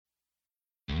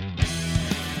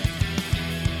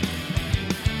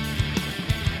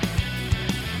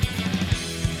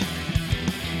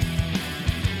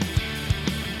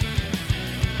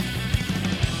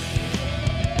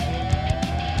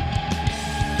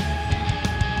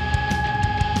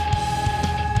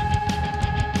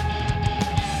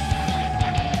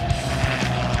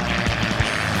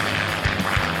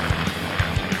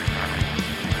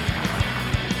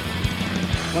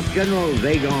General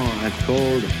Weygand has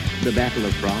called the Battle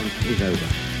of France is over.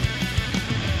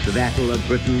 The Battle of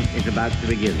Britain is about to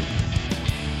begin.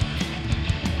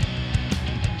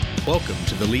 Welcome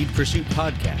to the Lead Pursuit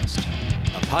Podcast,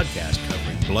 a podcast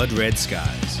covering Blood Red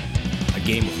Skies, a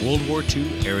game of World War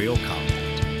II aerial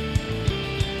combat.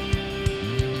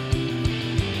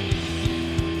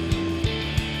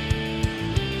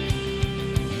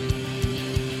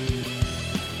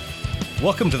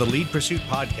 Welcome to the Lead Pursuit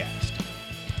Podcast.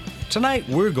 Tonight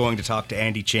we're going to talk to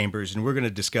Andy Chambers and we're going to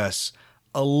discuss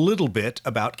a little bit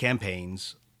about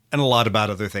campaigns and a lot about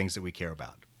other things that we care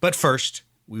about. But first,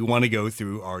 we want to go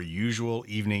through our usual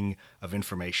evening of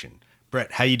information.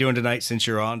 Brett, how you doing tonight since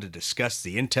you're on to discuss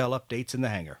the intel updates in the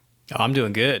hangar? Oh, I'm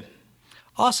doing good.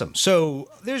 Awesome. So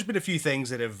there's been a few things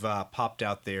that have popped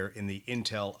out there in the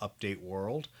intel update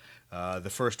world. The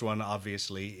first one,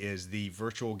 obviously, is the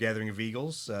virtual Gathering of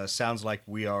Eagles. Sounds like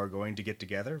we are going to get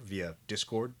together via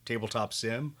Discord, Tabletop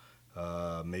Sim,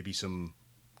 maybe some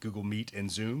Google Meet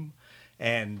and Zoom,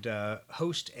 and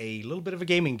host a little bit of a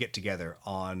gaming get-together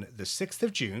on the 6th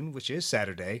of June, which is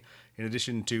Saturday, in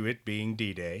addition to it being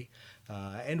D-Day.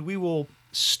 And we will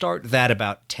start that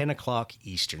about 10 o'clock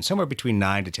Eastern, somewhere between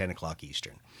 9 to 10 o'clock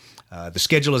Eastern. The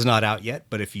schedule is not out yet,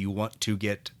 but if you want to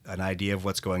get an idea of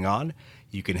what's going on,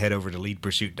 you can head over to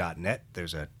leadpursuit.net.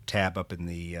 There's a tab up in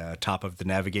the top of the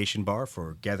navigation bar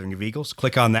for Gathering of Eagles.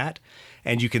 Click on that,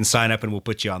 and you can sign up, and we'll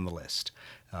put you on the list.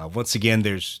 Once again,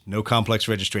 there's no complex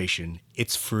registration.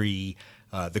 It's free.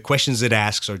 The questions it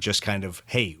asks are just kind of,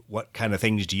 hey, what kind of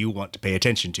things do you want to pay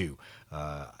attention to?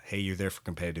 Hey, you're there for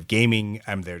competitive gaming.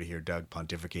 I'm there to hear Doug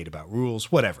pontificate about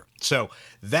rules, whatever. So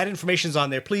that information's on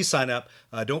there. Please sign up.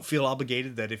 Don't feel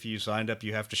obligated that if you signed up,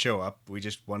 you have to show up. We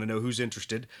just want to know who's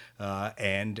interested.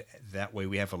 And that way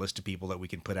we have a list of people that we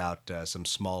can put out some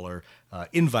smaller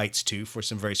invites to for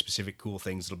some very specific cool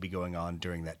things that'll be going on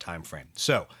during that time frame.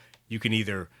 So you can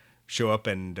either show up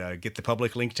and get the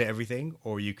public link to everything,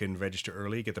 or you can register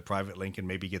early, get the private link, and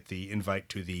maybe get the invite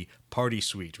to the party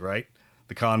suite, right?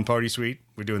 The con party suite.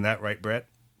 We're doing that, right, Brett?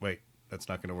 Wait, that's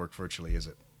not going to work virtually, is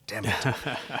it? Damn it.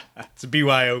 It's a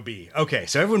BYOB. Okay,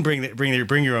 so everyone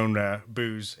bring your own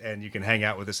booze, and you can hang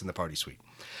out with us in the party suite.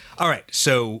 All right,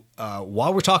 so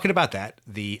while we're talking about that,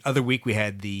 the other week we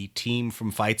had the team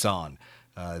from Fights On.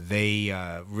 They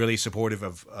really supportive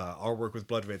of our work with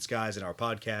Blood Red Skies and our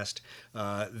podcast.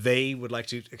 They would like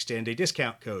to extend a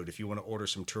discount code if you want to order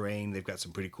some terrain. They've got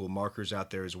some pretty cool markers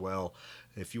out there as well.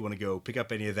 If you want to go pick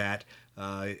up any of that,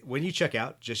 when you check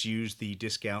out, just use the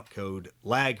discount code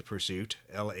LAG Pursuit,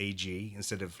 LAG,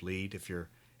 instead of lead. If you're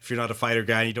not a fighter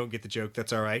guy and you don't get the joke,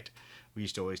 that's all right. We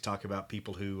used to always talk about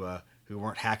people who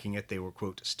weren't hacking it. They were,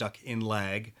 quote, stuck in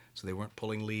lag, so they weren't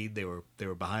pulling lead. They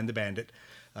were behind the bandit.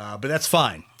 But that's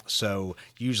fine. So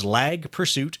use LAG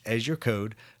Pursuit as your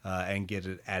code and get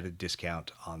an added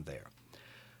discount on there.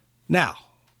 Now,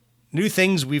 new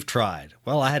things we've tried.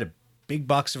 Well, I had a big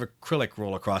box of acrylic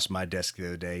roll across my desk the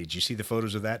other day. Did you see the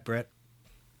photos of that, Brett?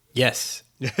 Yes.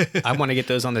 I want to get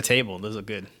those on the table. Those look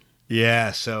good.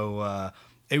 Yeah, so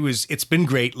it's been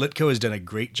great. Litco has done a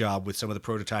great job with some of the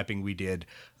prototyping we did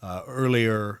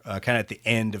earlier, kind of at the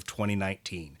end of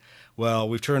 2019. Well,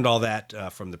 we've turned all that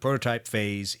from the prototype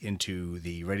phase into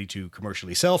the ready to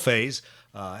commercially sell phase.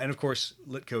 And of course,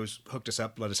 Litco's hooked us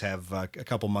up, let us have a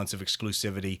couple months of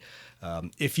exclusivity.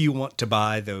 If you want to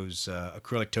buy those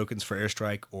acrylic tokens for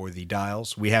Airstrike or the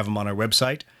dials, we have them on our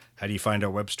website. How do you find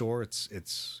our web store?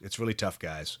 It's really tough,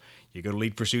 guys. You go to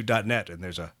leadpursuit.net and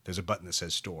there's a button that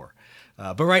says store.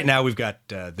 But right now we've got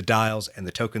the dials and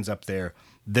the tokens up there.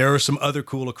 There are some other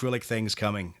cool acrylic things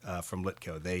coming from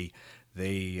Litco. They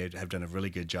have done a really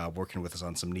good job working with us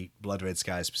on some neat Blood Red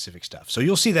Skies specific stuff. So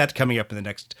you'll see that coming up in the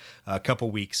next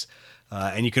couple weeks.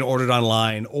 And you can order it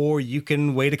online, or you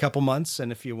can wait a couple months.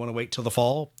 And if you want to wait till the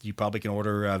fall, you probably can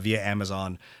order via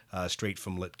Amazon straight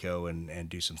from Litco and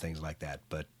do some things like that.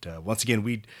 But once again,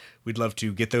 we'd love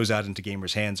to get those out into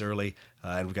gamers' hands early.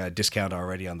 And we've got a discount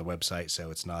already on the website,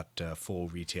 so it's not full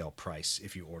retail price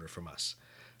if you order from us.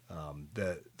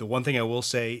 The one thing I will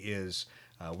say is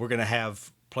we're going to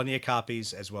have plenty of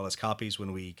copies, as well as copies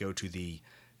when we go to the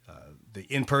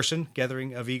in-person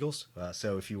Gathering of Eagles.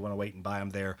 So if you want to wait and buy them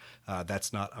there,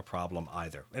 that's not a problem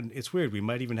either. And it's weird. We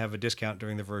might even have a discount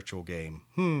during the virtual game.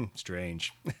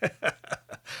 Strange.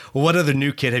 Well, what other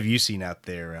new kit have you seen out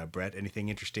there, Brett? Anything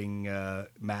interesting,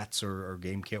 mats or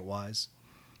game kit wise?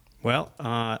 Well,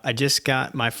 I just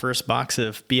got my first box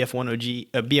of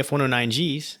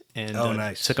BF109Gs and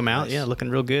nice. Took them out. Nice. Yeah, looking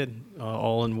real good.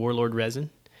 All in Warlord resin.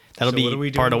 That'll So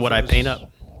be part of what I paint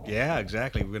up. Yeah,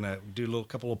 exactly. We're gonna do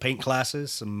couple of paint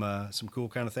classes, some cool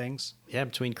kind of things. Yeah,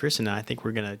 between Chris and I think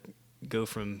we're gonna go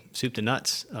from soup to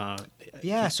nuts.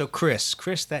 Yeah, so Chris,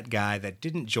 that guy that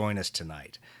didn't join us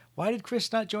tonight. Why did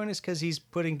Chris not join us? Because he's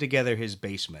putting together his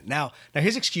basement. Now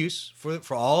his excuse,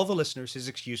 for all the listeners, his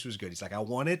excuse was good. He's like, I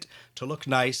want it to look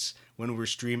nice when we're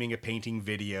streaming a painting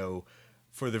video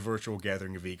for the virtual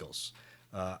Gathering of Eagles.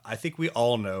 I think we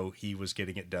all know he was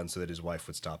getting it done so that his wife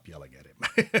would stop yelling at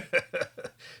him.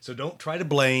 So don't try to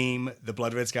blame the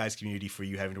Blood Red Skies community for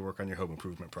you having to work on your home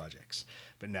improvement projects.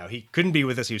 But no, he couldn't be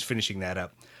with us. He was finishing that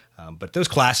up. But those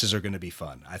classes are going to be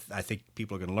fun. I think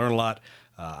people are going to learn a lot.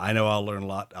 I know I'll learn a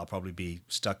lot. I'll probably be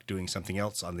stuck doing something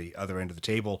else on the other end of the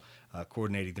table,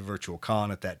 coordinating the virtual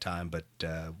con at that time. But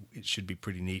it should be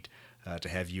pretty neat to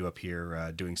have you up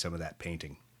here doing some of that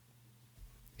painting.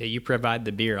 Yeah, you provide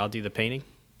the beer. I'll do the painting.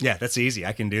 Yeah, that's easy.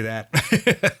 I can do that.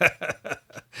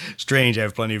 Strange. I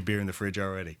have plenty of beer in the fridge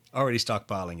already. Already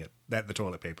stockpiling it. The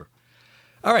toilet paper.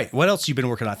 All right. What else you been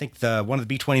working on? I think one of the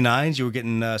B-29s you were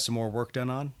getting some more work done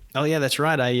on. Oh, yeah, that's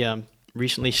right. I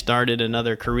recently started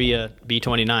another Korea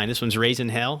B-29. This one's Raisin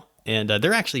Hell, and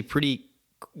they're actually pretty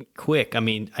quick. I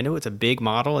mean, I know it's a big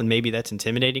model, and maybe that's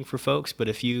intimidating for folks, but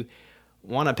if you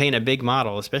want to paint a big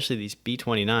model, especially these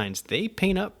B-29s, they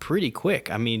paint up pretty quick.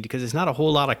 I mean, because it's not a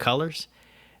whole lot of colors.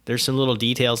 There's some little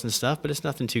details and stuff, but it's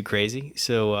nothing too crazy.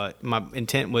 So my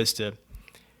intent was to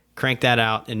crank that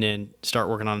out and then start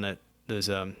working on those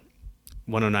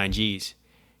 109Gs,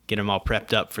 get them all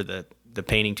prepped up for the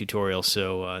painting tutorial.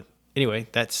 So anyway,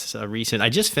 that's recent. I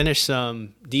just finished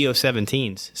some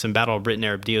DO-17s, some Battle of Britain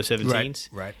era DO-17s.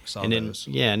 Right. Saw and those.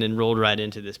 and then rolled right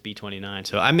into this B-29.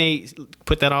 So I may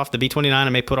put that off, the B-29 I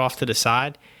may put off to the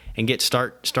side and get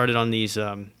started on these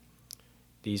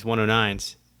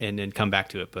 109s and then come back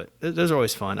to it. But those are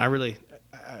always fun.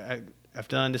 I've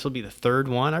done, this will be the third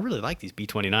one. I really like these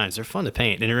B-29s. They're fun to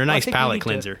paint, and they're a nice palette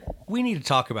cleanser. We need to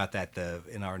talk about that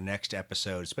in our next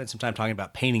episode. Spend some time talking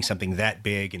about painting something that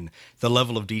big and the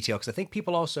level of detail. Because I think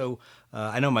people also,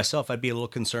 I know myself, I'd be a little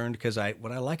concerned because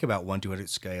what I like about 1/200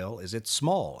 scale is it's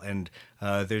small and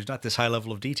there's not this high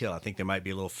level of detail. I think there might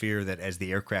be a little fear that as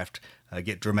the aircraft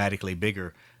get dramatically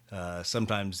bigger,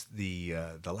 sometimes the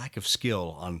lack of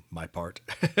skill on my part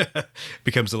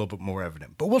becomes a little bit more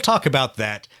evident. But we'll talk about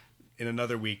that in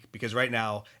another week, because right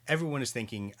now everyone is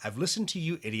thinking, I've listened to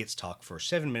you idiots talk for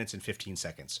 7 minutes and 15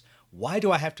 seconds. Why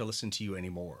do I have to listen to you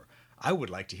anymore? I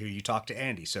would like to hear you talk to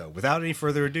Andy. So without any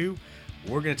further ado,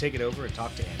 we're going to take it over and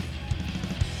talk to Andy.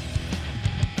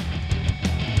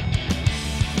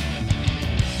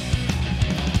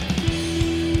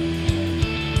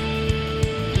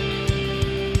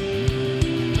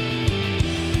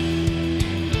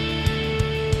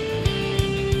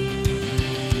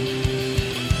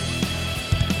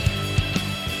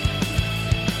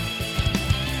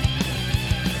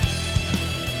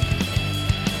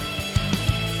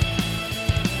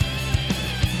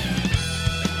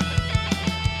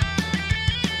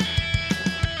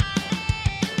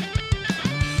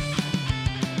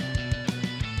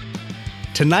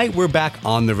 Tonight, we're back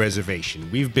on the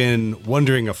reservation. We've been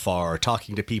wandering afar,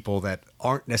 talking to people that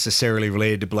aren't necessarily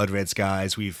related to Blood Red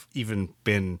Skies. We've even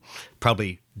been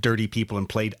probably dirty people and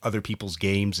played other people's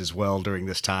games as well during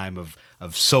this time of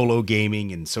solo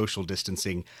gaming and social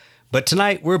distancing. But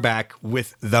tonight, we're back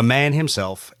with the man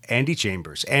himself, Andy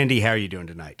Chambers. Andy, how are you doing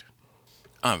tonight?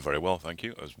 I'm very well, thank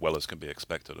you. As well as can be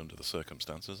expected under the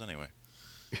circumstances, anyway.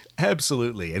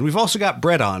 Absolutely. And we've also got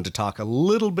Brett on to talk a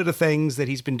little bit of things that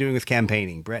he's been doing with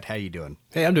campaigning. Brett, how you doing?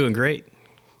 Hey, I'm doing great.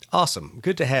 Awesome.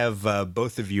 Good to have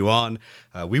both of you on.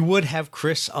 We would have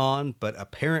Chris on, but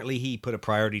apparently he put a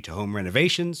priority to home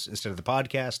renovations instead of the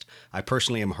podcast. I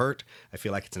personally am hurt. I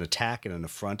feel like it's an attack and an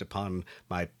affront upon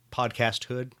my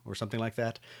podcasthood or something like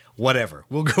that. Whatever.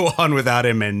 We'll go on without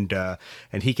him, and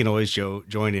he can always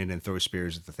join in and throw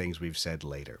spears at the things we've said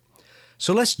later.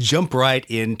 So let's jump right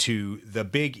into the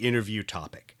big interview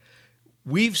topic.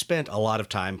 We've spent a lot of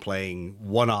time playing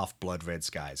one-off Blood Red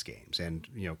Skies games, and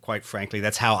quite frankly,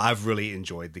 that's how I've really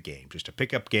enjoyed the game. Just a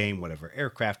pickup game, whatever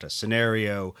aircraft, a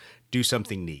scenario, do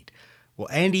something neat. Well,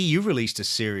 Andy, you released a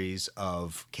series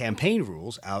of campaign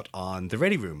rules out on the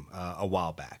Ready Room a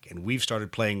while back, and we've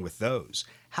started playing with those.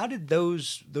 How did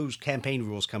those campaign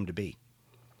rules come to be?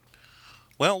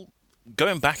 Well,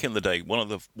 going back in the day, one of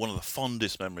the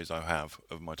fondest memories I have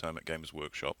of my time at Games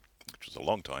Workshop, which was a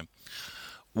long time,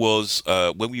 was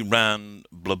when we ran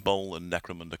Blood Bowl and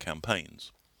Necromunda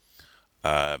campaigns,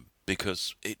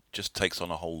 because it just takes on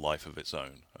a whole life of its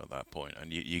own at that point,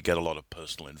 and you get a lot of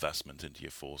personal investment into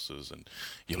your forces and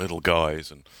your little guys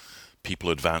and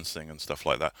people advancing and stuff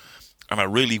like that. And I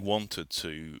really wanted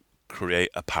to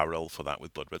create a parallel for that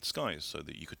with Blood Red Skies, so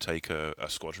that you could take a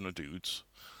squadron of dudes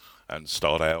and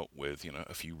start out with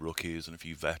a few rookies and a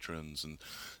few veterans and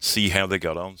see how they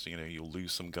got on. So you'll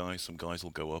lose some guys will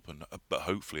go up, and but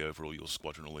hopefully overall your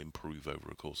squadron will improve over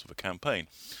the course of a campaign.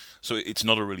 So it's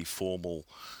not a really formal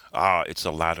it's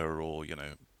a ladder or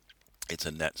it's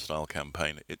a net style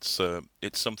campaign. It's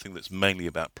something that's mainly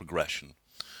about progression,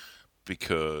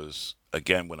 because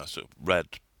again, when I sort of read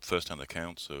first-hand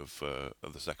accounts of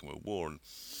the Second World War, and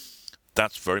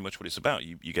that's very much what it's about.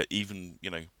 You get even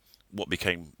what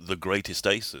became the greatest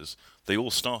aces. They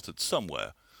all started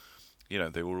somewhere.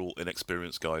 They were all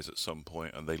inexperienced guys at some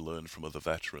point, and they learned from other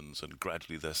veterans, and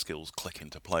gradually their skills click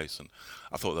into place. And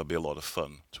I thought that'd be a lot of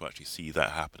fun to actually see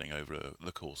that happening over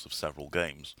the course of several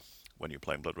games when you're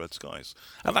playing Blood Red Skies.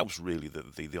 And that was really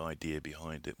the idea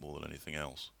behind it more than anything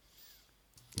else.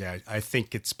 Yeah, I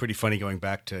think it's pretty funny going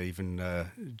back to even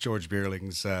George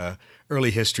Bierling's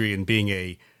early history and being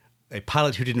a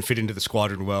pilot who didn't fit into the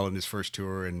squadron well in his first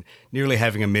tour, and nearly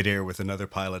having a midair with another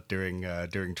pilot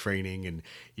during training. And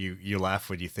you laugh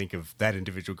when you think of that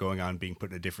individual going on, being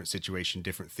put in a different situation,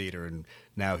 different theater, and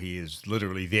now he is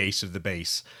literally the ace of the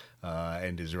base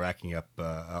and is racking up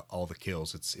all the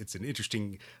kills. It's an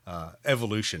interesting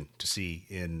evolution to see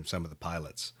in some of the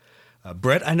pilots.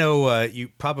 Brett, I know you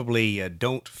probably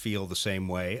don't feel the same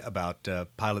way about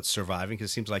pilots surviving, because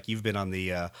it seems like you've been on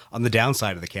the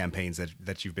downside of the campaigns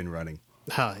that you've been running.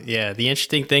 Yeah, the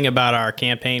interesting thing about our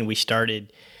campaign, we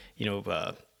started,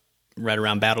 right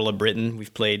around Battle of Britain.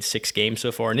 We've played 6 games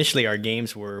so far. Initially, our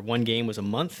games were, one game was a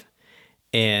month,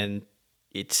 and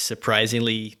it's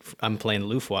surprisingly, I'm playing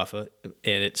Luftwaffe, and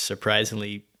it's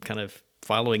surprisingly kind of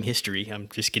following history. I'm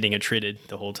just getting attrited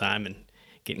the whole time and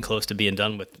getting close to being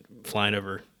done with flying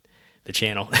over the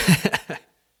channel.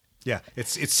 Yeah,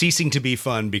 it's ceasing to be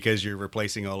fun because you're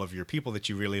replacing all of your people that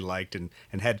you really liked and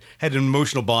had an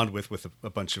emotional bond with a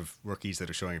bunch of rookies that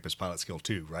are showing up as pilot skill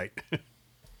too, right?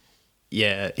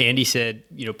 Yeah, Andy said,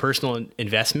 personal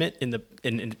investment in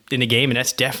the game, and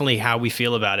that's definitely how we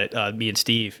feel about it. Me and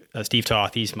Steve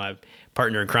Toth, he's my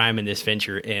partner in crime in this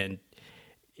venture, and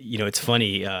it's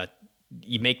funny.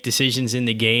 You make decisions in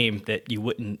the game that you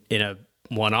wouldn't in a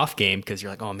one-off game, because you're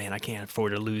like, oh man, I can't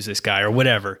afford to lose this guy or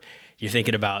whatever. You're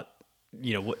thinking about,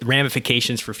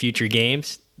 ramifications for future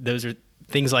games. Those are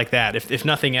things like that. If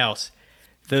nothing else,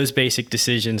 those basic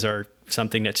decisions are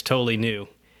something that's totally new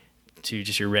to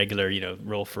just your regular,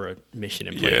 roll for a mission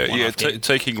and play a one-off game.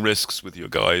 Taking risks with your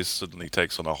guys suddenly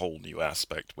takes on a whole new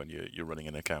aspect when you're running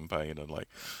in a campaign. And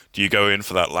do you go in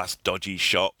for that last dodgy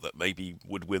shot that maybe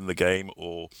would win the game,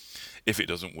 or if it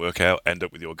doesn't work out, end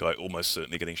up with your guy almost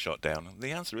certainly getting shot down? And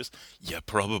the answer is, you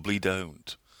probably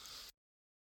don't.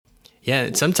 Yeah,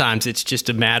 and sometimes it's just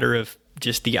a matter of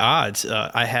just the odds.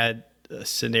 I had a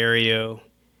scenario,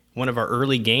 one of our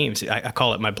early games, I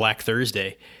call it my Black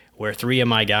Thursday, where 3 of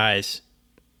my guys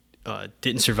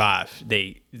didn't survive.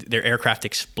 Their aircraft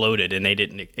exploded and they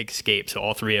didn't escape, so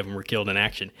all 3 of them were killed in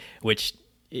action, which,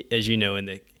 as you know, in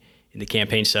the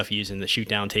campaign stuff, using the shoot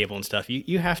down table and stuff,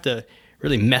 you have to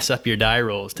really mess up your die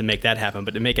rolls to make that happen.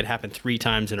 But to make it happen 3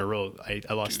 times in a row,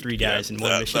 I lost 3 guys in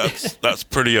one mission. That's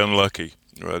pretty unlucky.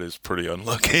 That is pretty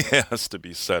unlucky, it has to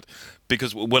be said.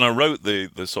 Because when I wrote the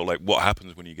sort of like what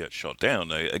happens when you get shot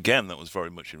down, again, that was very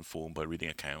much informed by reading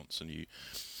accounts. And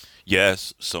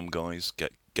yes, some guys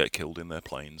get killed in their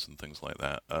planes and things like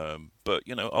that. But,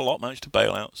 a lot manage to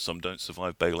bail out. Some don't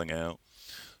survive bailing out.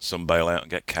 Some bail out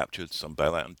and get captured. Some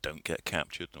bail out and don't get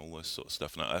captured, and all this sort of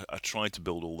stuff. And I tried to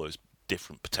build all those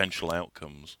different potential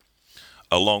outcomes,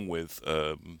 along with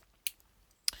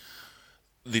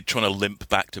they're trying to limp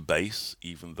back to base,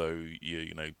 even though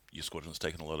your squadron's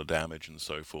taken a lot of damage and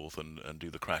so forth, and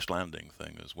do the crash landing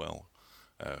thing as well.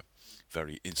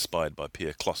 Very inspired by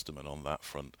Pierre Klosterman on that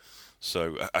front.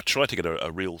 So I try to get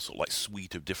a real sort of like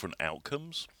suite of different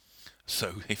outcomes.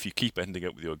 So if you keep ending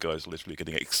up with your guys literally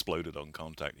getting exploded on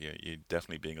contact, you're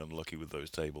definitely being unlucky with those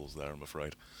tables there, I'm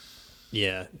afraid.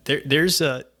 Yeah, there's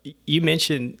you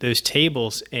mentioned those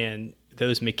tables and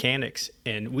those mechanics,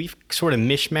 and we've sort of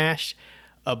mishmashed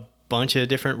a bunch of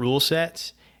different rule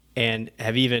sets, and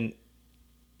have even,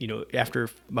 after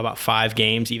about 5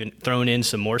 games, even thrown in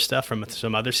some more stuff from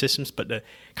some other systems. But the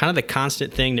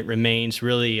constant thing that remains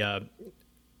really a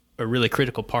really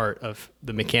critical part of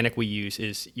the mechanic we use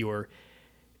is your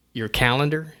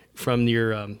calendar from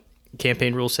your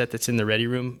campaign rule set that's in the Ready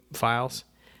Room files.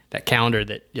 That calendar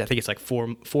that I think it's like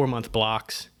 4-month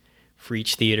blocks for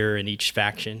each theater and each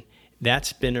faction.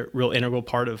 That's been a real integral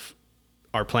part of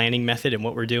our planning method and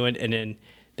what we're doing. And then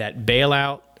that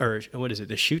bailout, or what is it,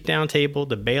 the shoot down table,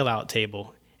 the bailout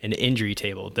table, and the injury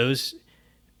table, those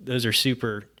are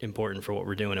super important for what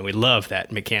we're doing, and we love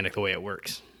that mechanic, the way it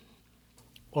works.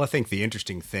 Well, I think the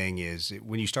interesting thing is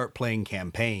when you start playing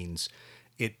campaigns,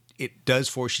 it does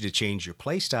force you to change your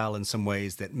play style in some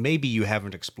ways that maybe you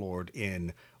haven't explored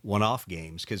in one-off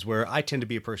games. Because where I tend to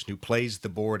be a person who plays the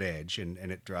board edge, and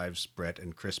it drives Brett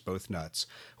and Chris both nuts,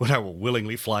 when I will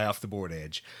willingly fly off the board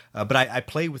edge. But I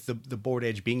play with the board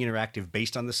edge being interactive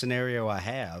based on the scenario I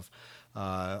have.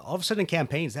 All of a sudden in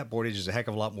campaigns, that board edge is a heck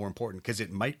of a lot more important because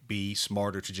it might be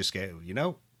smarter to just go,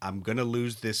 I'm going to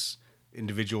lose this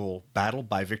individual battle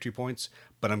by victory points,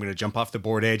 but I'm going to jump off the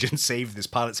board edge and save this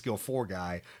pilot skill 4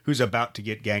 guy who's about to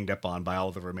get ganged up on by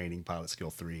all the remaining pilot skill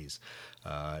 3s,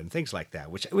 and things like that,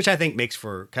 which I think makes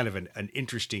for kind of an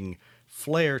interesting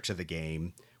flair to the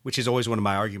game, which is always one of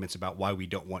my arguments about why we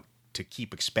don't want to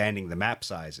keep expanding the map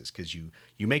sizes, because you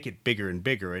make it bigger and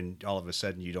bigger, and all of a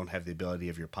sudden you don't have the ability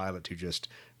of your pilot to just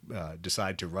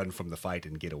decide to run from the fight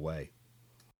and get away.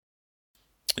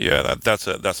 Yeah, that's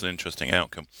an interesting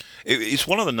outcome. It's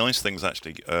one of the nice things,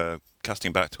 actually,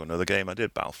 casting back to another game. I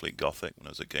did Battlefleet Gothic when I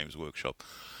was at Games Workshop,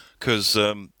 because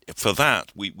for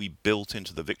that, we built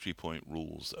into the victory point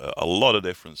rules a lot of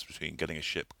difference between getting a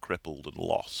ship crippled and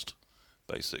lost,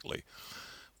 basically,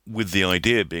 with the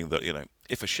idea being that,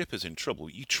 if a ship is in trouble,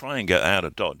 you try and get out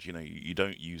of dodge. You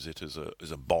don't use it as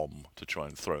a bomb to try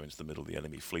and throw into the middle of the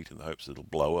enemy fleet in the hopes that it'll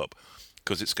blow up,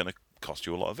 because it's going to cost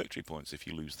you a lot of victory points if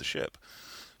you lose the ship.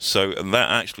 So, and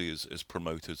that actually has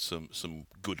promoted some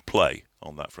good play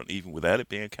on that front, even without it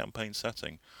being a campaign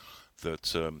setting,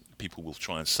 that people will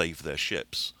try and save their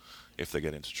ships if they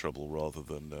get into trouble rather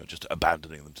than just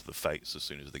abandoning them to the fates as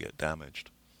soon as they get damaged.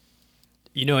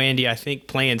 Andy, I think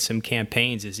playing some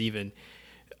campaigns is even,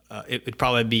 it would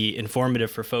probably be informative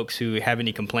for folks who have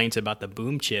any complaints about the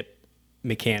boom chip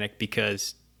mechanic,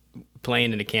 because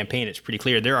playing in a campaign, it's pretty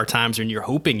clear there are times when you're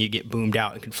hoping you get boomed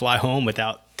out and can fly home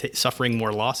without suffering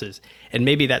more losses. And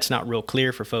maybe that's not real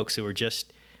clear for folks who are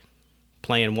just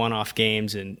playing one-off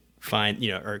games and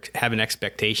or have an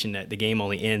expectation that the game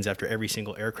only ends after every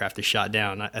single aircraft is shot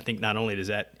down. I think not only does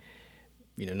that,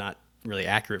 not really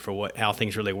accurate for how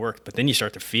things really work, but then you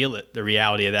start to feel the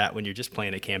reality of that when you're just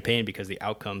playing a campaign, because the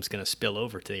outcome's going to spill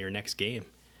over to your next game.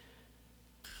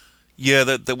 Yeah,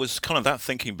 there was kind of that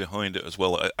thinking behind it as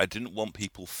well. I didn't want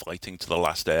people fighting to the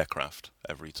last aircraft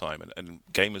every time. And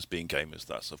gamers being gamers,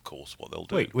 that's, of course, what they'll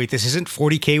do. Wait, this isn't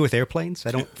 40K with airplanes?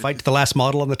 I don't fight to the last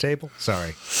model on the table?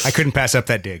 Sorry. I couldn't pass up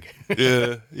that dig.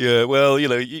 Yeah. Well,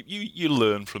 you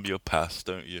learn from your past,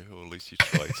 don't you? Or at least you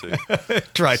try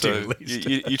to. At least.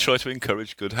 you try to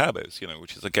encourage good habits,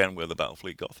 which is, again, where the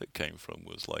Battlefleet Gothic came from,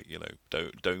 was like,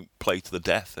 don't play to the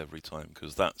death every time,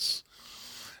 because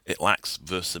it lacks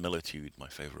verisimilitude, my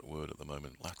favourite word at the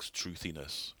moment, lacks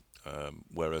truthiness.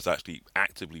 Whereas actually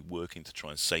actively working to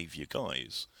try and save your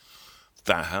guys,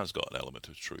 that has got an element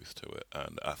of truth to it,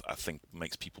 and I think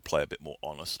makes people play a bit more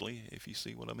honestly, if you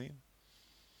see what I mean.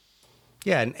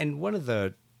 Yeah, and one of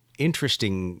the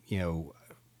interesting,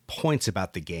 points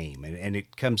about the game, and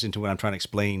it comes into when I'm trying to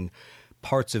explain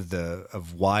parts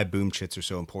of why boom chits are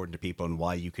so important to people and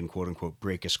why you can quote unquote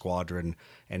break a squadron,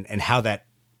 and how that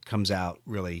comes out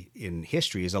really in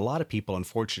history, is a lot of people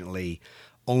unfortunately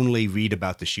only read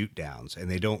about the shoot downs, and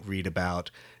they don't read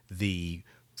about the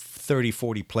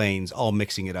 30-40 planes all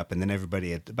mixing it up, and then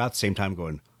everybody at about the same time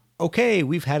going, okay,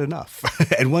 we've had enough.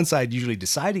 And one side usually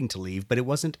deciding to leave, but it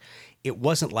wasn't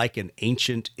like an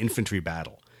ancient infantry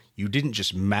battle. You didn't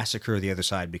just massacre the other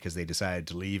side because they decided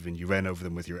to leave and you ran over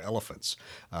them with your elephants.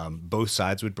 Both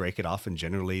sides would break it off, and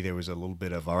generally there was a little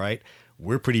bit of, all right,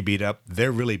 we're pretty beat up,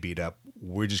 they're really beat up,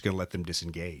 we're just going to let them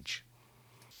disengage.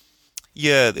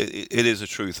 Yeah, it is a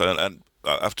truth. And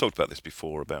I've talked about this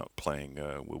before about playing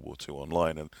World War II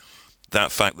online, and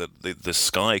that fact that the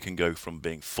sky can go from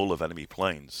being full of enemy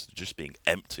planes to just being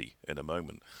empty in a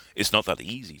moment. It's not that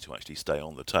easy to actually stay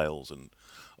on the tails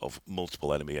of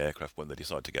multiple enemy aircraft when they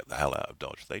decide to get the hell out of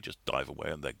dodge. They just dive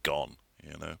away and they're gone,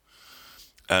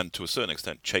 And to a certain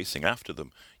extent, chasing after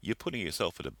them, you're putting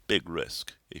yourself at a big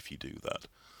risk if you do that,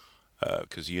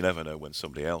 because you never know when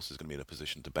somebody else is going to be in a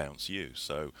position to bounce you.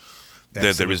 So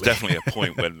there is definitely a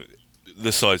point when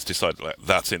the sides decide, like,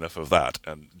 that's enough of that,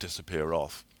 and disappear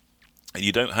off. And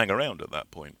you don't hang around at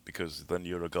that point, because then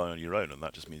you're a guy on your own, and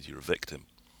that just means you're a victim.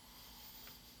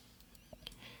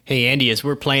 Hey, Andy, as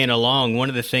we're playing along, one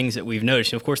of the things that we've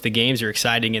noticed, of course, the games are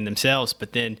exciting in themselves,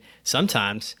 but then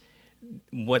sometimes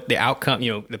what the outcome,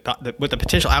 what the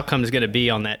potential outcome is going to be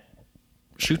on that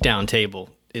shoot-down table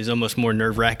is almost more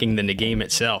nerve-wracking than the game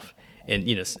itself. And,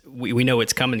 we know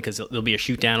it's coming because there'll be a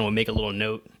shoot-down and we'll make a little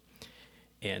note.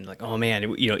 And like, oh man,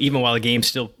 even while the game's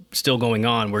still going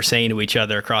on, we're saying to each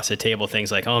other across the table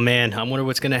things like, oh man, I wonder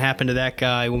what's going to happen to that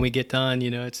guy when we get done.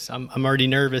 I'm already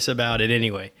nervous about it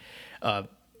anyway.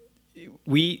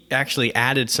 we actually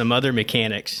added some other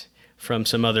mechanics from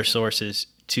some other sources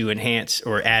to enhance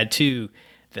or add to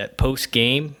that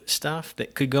post-game stuff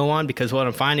that could go on, because what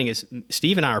I'm finding is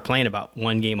Steve and I are playing about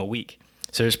one game a week.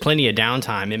 So there's plenty of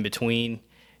downtime in between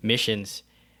missions,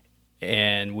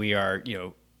 and we are,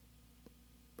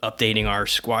 updating our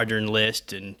squadron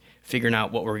list and figuring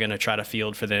out what we're going to try to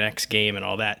field for the next game and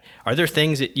all that. Are there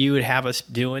things that you would have us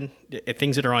doing,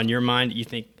 things that are on your mind that you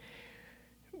think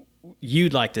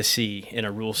you'd like to see in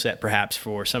a rule set, perhaps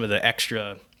for some of the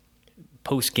extra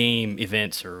post-game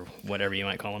events or whatever you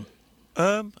might call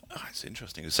them? It's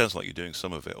interesting. It sounds like you're doing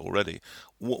some of it already.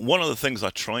 One of the things I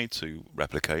tried to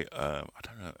replicate, I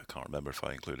don't know, I can't remember if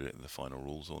I included it in the final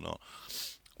rules or not,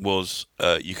 was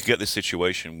you could get this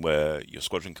situation where your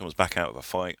squadron comes back out of a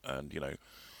fight and,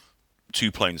 2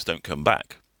 planes don't come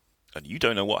back, and you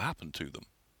don't know what happened to them.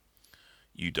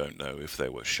 You don't know if they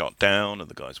were shot down and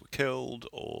the guys were killed,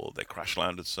 or they crash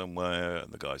landed somewhere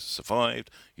and the guys survived.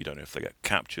 You don't know if they get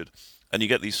captured. And you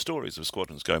get these stories of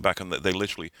squadrons going back, and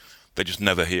they just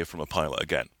never hear from a pilot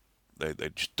again. They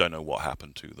just don't know what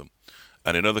happened to them.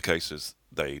 And in other cases,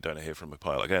 they don't hear from a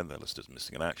pilot again. They're listed as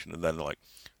missing in action. And then,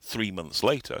 3 months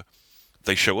later,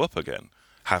 they show up again,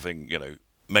 having,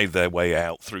 made their way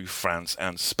out through France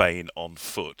and Spain on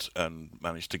foot and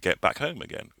managed to get back home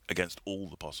again against all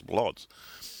the possible odds.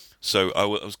 So I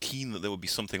was keen that there would be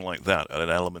something like that, and an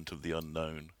element of the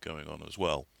unknown going on as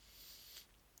well.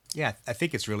 Yeah, I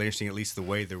think it's really interesting, at least the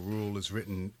way the rule is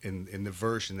written in the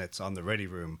version that's on the Ready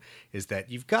Room, is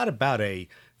that you've got about a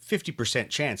 50%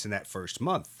 chance in that first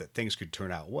month that things could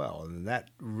turn out well. And that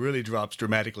really drops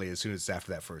dramatically as soon as it's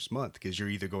after that first month, because you're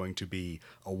either going to be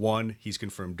a 1, he's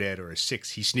confirmed dead, or a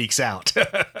 6, he sneaks out.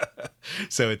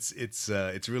 So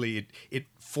it's really, it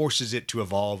forces it to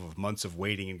evolve of months of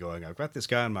waiting and going, I've got this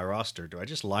guy on my roster. Do I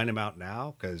just line him out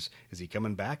now? Because is he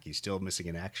coming back? He's still missing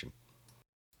in action.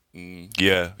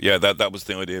 Yeah, that was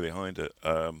the idea behind it.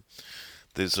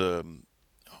 There's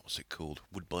what's it called?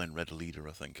 Woodbine Red Leader,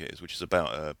 I think it is, which is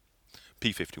about a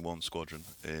P-51 squadron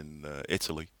in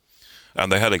Italy,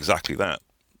 and they had exactly that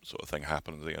sort of thing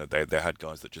happen. They had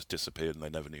guys that just disappeared and they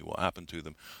never knew what happened to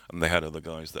them, and they had other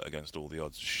guys that, against all the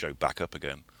odds, showed back up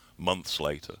again months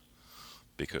later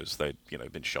because they'd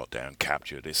been shot down,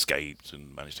 captured, escaped,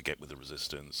 and managed to get with the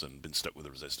resistance, and been stuck with the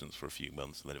resistance for a few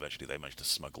months, and then eventually they managed to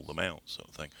smuggle them out, sort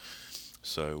of thing.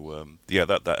 So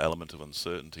that element of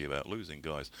uncertainty about losing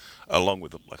guys, along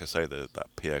with, like I say,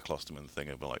 that Pierre Closterman thing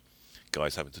of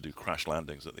guys having to do crash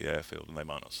landings at the airfield, and they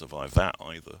might not survive that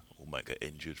either, or might get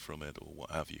injured from it, or what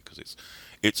have you, because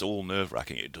it's all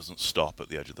nerve-wracking. It doesn't stop at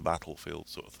the edge of the battlefield,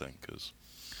 sort of thing, because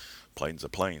planes are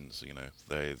planes,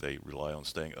 they rely on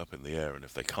staying up in the air, and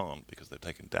if they can't because they've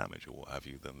taken damage or what have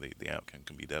you, then the outcome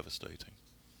can be devastating.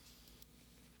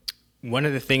 One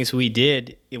of the things we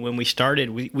did when we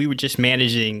started, we were just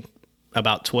managing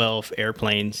about 12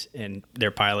 airplanes and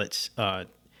their pilots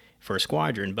for a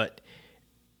squadron, but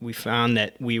we found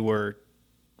that we were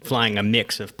flying a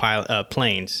mix of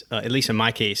planes. At least in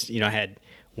my case, I had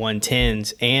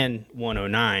 110s and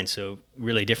 109, so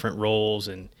really different roles,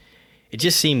 and it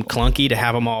just seemed clunky to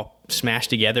have them all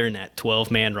smashed together in that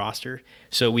 12-man roster.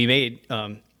 So we made,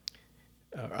 or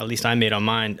at least I made on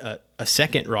mine, a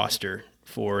second roster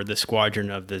for the squadron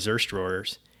of the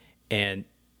Zerstreuers. And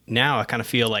now I kind of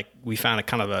feel like we found a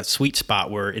kind of a sweet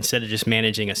spot where instead of just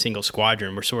managing a single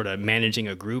squadron, we're sort of managing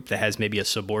a group that has maybe a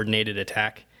subordinated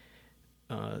attack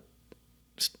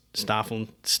Stoffel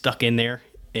stuck in there.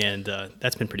 And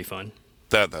that's been pretty fun.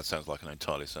 That sounds like an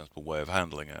entirely sensible way of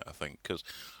handling it, I think, because,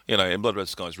 in Blood Red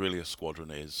Skies, really a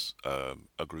squadron is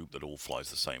a group that all flies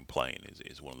the same plane,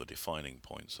 is one of the defining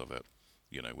points of it,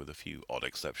 with a few odd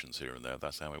exceptions here and there.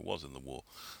 That's how it was in the war.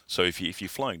 So if you're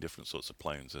flying different sorts of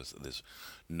planes, there's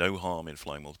no harm in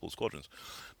flying multiple squadrons.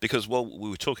 Because, we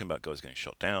were talking about guys getting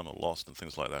shot down or lost and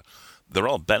things like that. There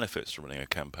are benefits to running a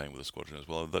campaign with a squadron as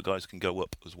well. The guys can go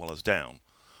up as well as down.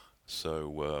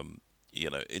 So,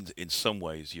 in some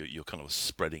ways, you're kind of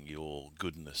spreading your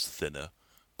goodness thinner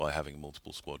by having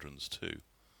multiple squadrons too.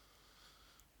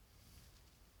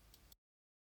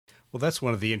 Well, that's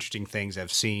one of the interesting things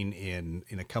I've seen in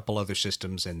a couple other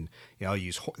systems, and I'll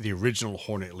use the original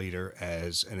Hornet Leader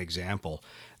as an example,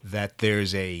 that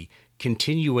there's a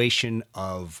continuation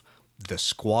of the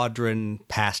squadron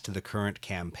past the current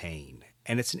campaign.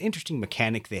 And it's an interesting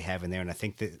mechanic they have in there, and I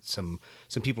think that some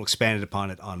people expanded upon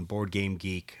it on Board Game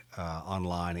Geek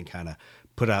online and kind of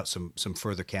put out some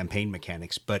further campaign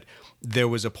mechanics. But there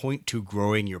was a point to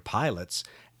growing your pilots,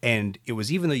 and it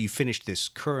was even though you finished this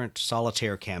current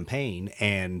solitaire campaign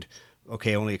and,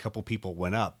 okay, only a couple people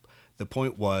went up, the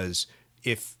point was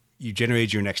if you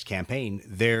generated your next campaign,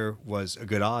 there was a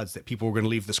good odds that people were going to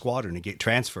leave the squadron and get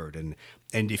transferred. And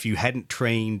if you hadn't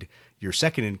trained your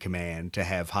second in command to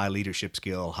have high leadership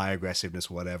skill, high aggressiveness,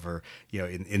 whatever,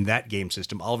 in that game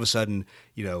system, all of a sudden,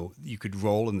 you could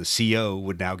roll and the CO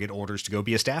would now get orders to go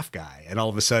be a staff guy. And all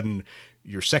of a sudden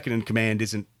your second in command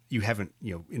you haven't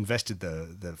invested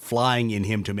the flying in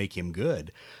him to make him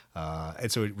good.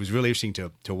 And so it was really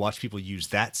interesting to watch people use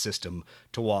that system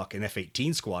to walk an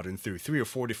F-18 squadron through 3 or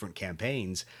 4 different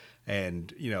campaigns,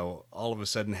 and all of a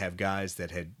sudden have guys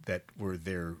that were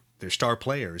their star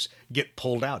players get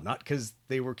pulled out, not because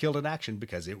they were killed in action,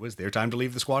 because it was their time to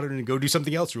leave the squadron and go do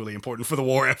something else really important for the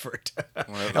war effort.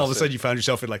 Well, all of a sudden you found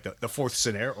yourself in like the 4th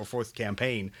scenario or 4th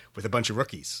campaign with a bunch of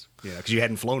rookies, because you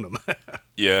hadn't flown them.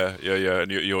 Yeah.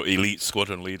 And your elite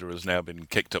squadron leader has now been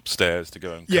kicked upstairs to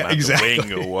go and command exactly. the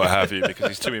wing or what have you, because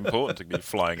he's too important to be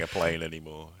flying a plane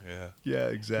anymore. Yeah,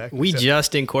 exactly. We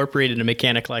just incorporated a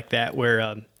mechanic like that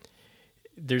where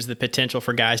there's the potential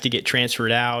for guys to get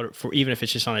transferred out, for even if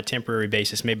it's just on a temporary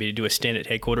basis, maybe to do a stint at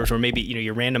headquarters, or maybe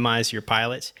you randomize your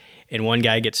pilots, and one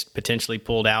guy gets potentially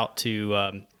pulled out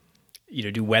to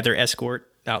do weather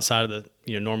escort outside of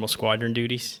the normal squadron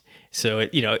duties. So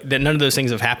none of those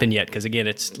things have happened yet, because again,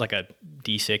 it's like a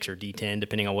D6 or D10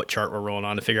 depending on what chart we're rolling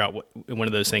on to figure out what one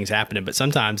of those things happening. But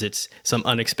sometimes it's some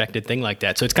unexpected thing like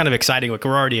that. So it's kind of exciting. Like,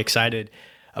 we're already excited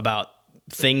about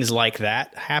things like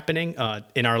that happening.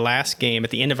 In our last game,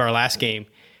 at the end of our last game,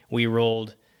 we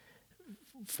rolled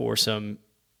for some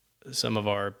of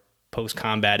our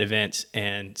post-combat events,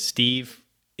 and Steve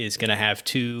is going to have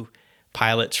 2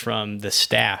 pilots from the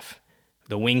staff,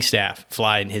 the wing staff,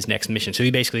 fly in his next mission. So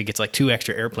he basically gets like 2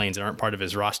 extra airplanes that aren't part of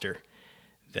his roster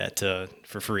that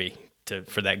for free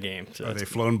for that game. So are they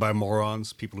flown by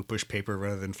morons, people who push paper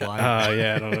rather than fly?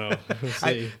 Yeah, I don't know. We'll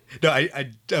see.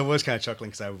 I was kind of chuckling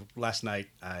because last night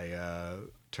I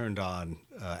turned on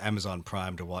Amazon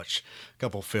Prime to watch a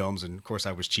couple films, and of course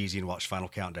I was cheesy and watched Final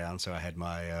Countdown, so I had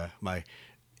my my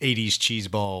 80s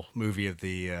cheeseball movie of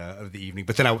the evening.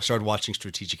 But then I started watching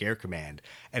Strategic Air Command,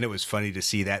 and it was funny to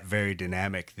see that very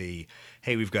dynamic.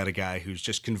 Hey, we've got a guy who's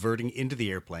just converting into the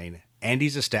airplane, and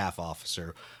he's a staff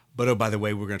officer. But, oh, by the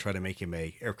way, we're going to try to make him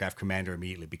a aircraft commander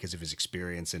immediately because of his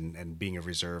experience and being a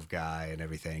reserve guy and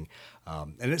everything.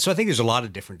 And so I think there's a lot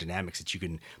of different dynamics that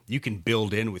you can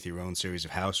build in with your own series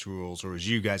of house rules, or as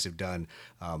you guys have done,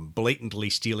 blatantly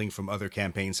stealing from other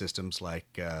campaign systems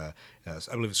like I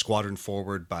believe Squadron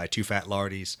Forward by Two Fat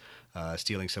Lardies,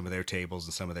 stealing some of their tables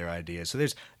and some of their ideas. So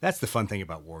that's the fun thing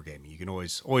about wargaming. You can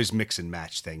always mix and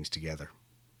match things together.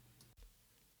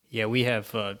 Yeah, we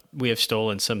have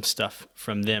stolen some stuff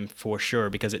from them for sure,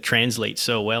 because it translates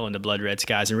so well into Blood Red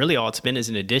Skies, and really all it's been is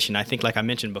an addition. I think, like I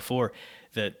mentioned before,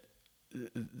 that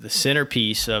the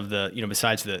centerpiece of the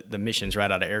besides the missions right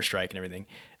out of Airstrike and everything,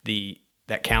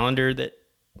 that calendar that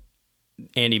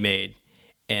Andy made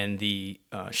and the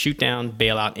shoot down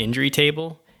bailout injury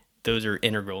table, those are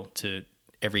integral to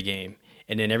every game,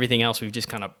 and then everything else we've just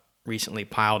kind of recently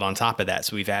piled on top of that.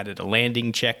 So we've added a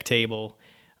landing check table.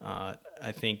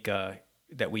 I think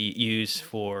that we use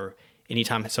for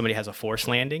anytime somebody has a forced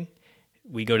landing,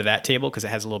 we go to that table because it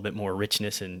has a little bit more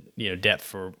richness and depth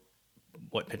for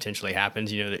what potentially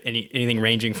happens. Anything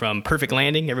ranging from perfect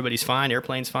landing, everybody's fine,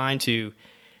 airplane's fine, to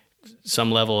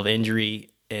some level of injury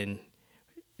and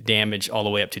damage, all the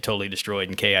way up to totally destroyed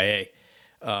and KIA.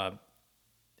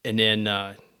 And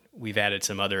then we've added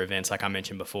some other events, like I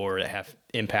mentioned before, that have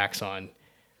impacts on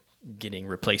getting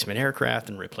replacement aircraft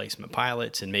and replacement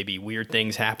pilots, and maybe weird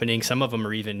things happening. Some of them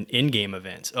are even in-game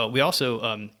events. We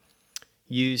also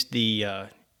used the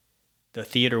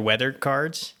theater weather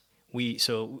cards.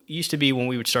 So it used to be when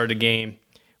we would start a game,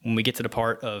 when we get to the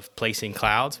part of placing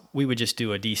clouds, we would just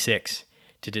do a D6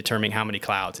 to determine how many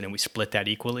clouds, and then we split that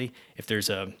equally. If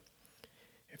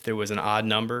there was an odd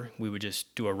number, we would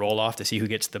just do a roll-off to see who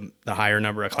gets the higher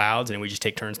number of clouds, and we just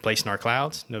take turns placing our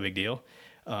clouds. No big deal.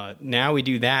 Now we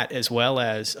do that, as well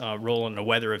as rolling a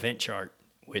weather event chart,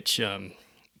 which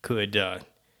could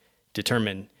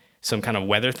determine some kind of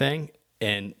weather thing,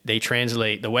 and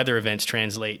the weather events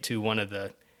translate to one of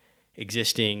the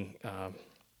existing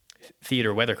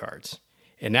theater weather cards,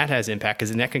 and that has impact because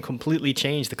then that can completely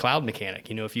change the cloud mechanic.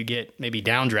 If you get maybe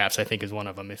downdrafts, I think is one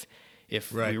of them.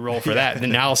 If right. we roll for that, then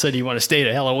now all of a sudden you want to stay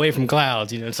the hell away from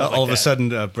clouds. All of a sudden,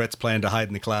 Brett's plan to hide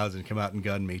in the clouds and come out and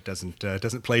gun me doesn't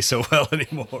play so well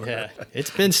anymore. Yeah, it's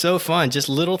been so fun. Just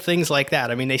little things like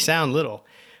that. I mean, they sound little,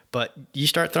 but you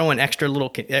start throwing extra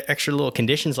little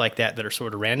conditions like that are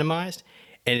sort of randomized,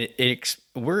 and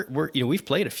we've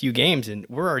played a few games and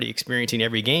we're already experiencing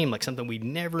every game like something we've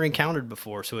never encountered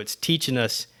before. So it's teaching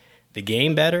us the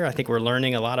game better. I think we're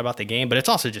learning a lot about the game, but it's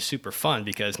also just super fun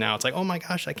because now it's like, oh my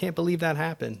gosh, I can't believe that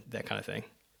happened, that kind of thing.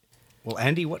 Well,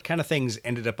 Andy, what kind of things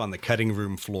ended up on the cutting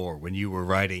room floor when you were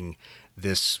writing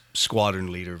this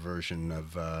squadron leader version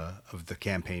of the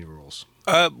campaign rules?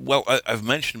 Well, I've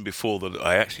mentioned before that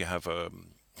I actually have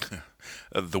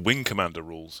the wing commander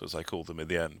rules, as I call them in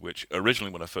the end, which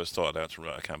originally when I first started out to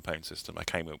write a campaign system, I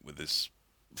came up with this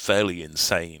fairly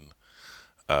insane.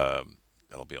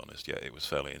 I'll be honest, yeah, it was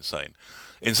fairly insane.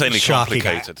 Insanely Shocking.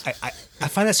 complicated. I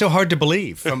find that so hard to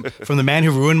believe from the man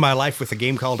who ruined my life with a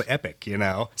game called Epic, you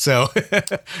know. So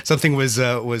something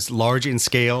was large in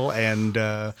scale, and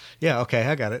okay,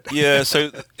 I got it. Yeah,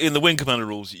 so in the wing commander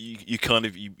rules, you kind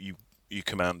of you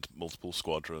command multiple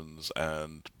squadrons,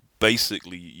 and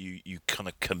basically you kind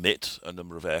of commit a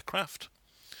number of aircraft,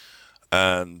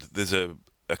 and there's a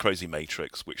crazy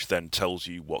matrix which then tells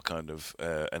you what kind of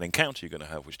an encounter you're going to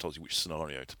have, which tells you which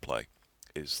scenario to play,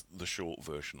 is the short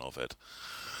version of it.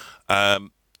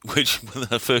 Which, when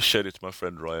I first showed it to my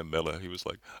friend Ryan Miller, he was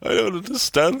like, I don't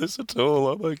understand this at all,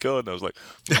 oh my god. And I was like,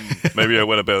 maybe I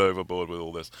went a bit overboard with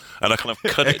all this. And I kind of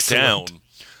cut it down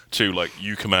to, like,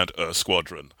 you command a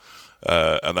squadron.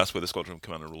 And that's where the squadron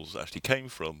commander rules actually came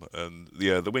from. And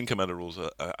the wing commander rules,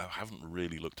 I haven't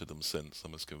really looked at them since, I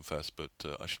must confess, but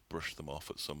I should brush them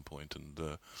off at some point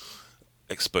and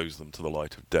expose them to the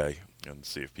light of day and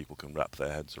see if people can wrap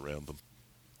their heads around them.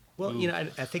 Well, I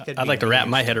think that I'd like to wrap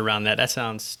my head around that. That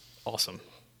sounds awesome.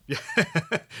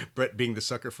 Brett being the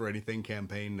sucker for anything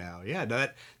campaign now. Yeah, no,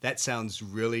 that sounds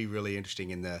really, really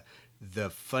interesting. And the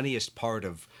funniest part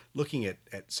of looking at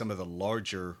some of the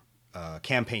larger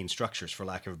campaign structures, for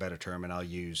lack of a better term, and I'll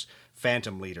use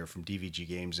Phantom Leader from DVG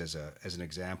Games as an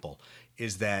example,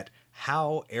 is that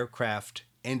how aircraft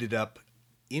ended up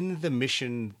in the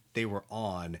mission they were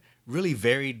on really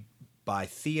varied by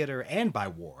theater and by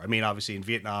war. I mean, obviously in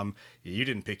Vietnam, you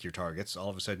didn't pick your targets. All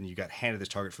of a sudden you got handed this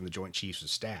target from the Joint Chiefs of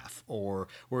Staff. Or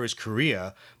whereas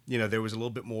Korea, there was a little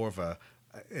bit more of a,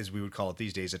 as we would call it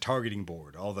these days, a targeting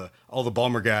board. All the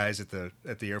bomber guys at the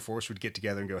Air Force would get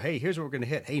together and go, hey, here's what we're going to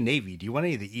hit. Hey, Navy, do you want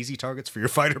any of the easy targets for your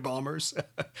fighter bombers?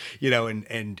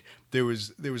 And there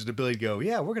was an ability to go,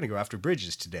 yeah, we're going to go after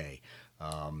bridges today.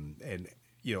 And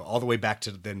all the way back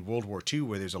to then World War II,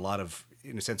 where there's a lot of,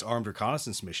 in a sense, armed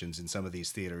reconnaissance missions in some of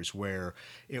these theaters where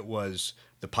it was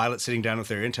the pilot sitting down with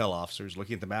their intel officers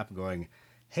looking at the map and going,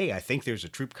 hey, I think there's a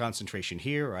troop concentration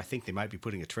here, or I think they might be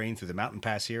putting a train through the mountain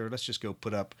pass here. Let's just go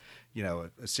put up, a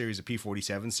series of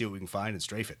P-47s, see what we can find, and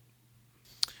strafe it.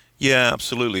 Yeah,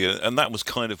 absolutely. And that was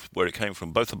kind of where it came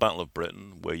from. Both the Battle of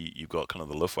Britain, where you've got kind of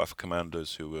the Luftwaffe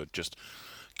commanders who were just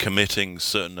committing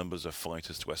certain numbers of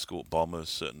fighters to escort bombers,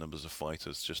 certain numbers of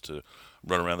fighters just to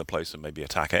run around the place and maybe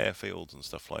attack airfields and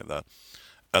stuff like that.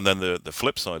 And then the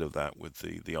flip side of that with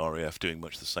the RAF doing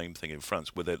much the same thing in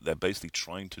France, where they're basically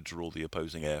trying to draw the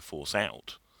opposing air force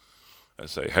out and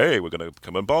say, hey, we're going to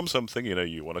come and bomb something,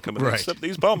 you want to come and intercept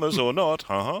these bombers or not?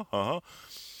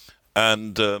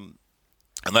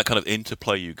 And that kind of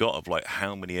interplay you got of like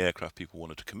how many aircraft people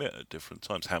wanted to commit at different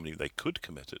times, how many they could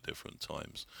commit at different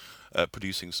times,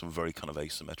 producing some very kind of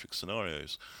asymmetric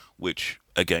scenarios, which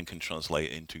again can translate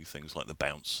into things like the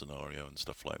bounce scenario and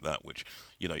stuff like that, which,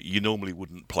 you normally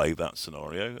wouldn't play that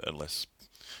scenario unless,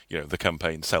 the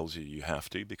campaign tells you have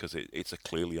to, because it's a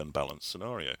clearly unbalanced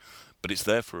scenario. But it's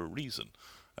there for a reason.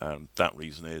 And that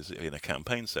reason is, in a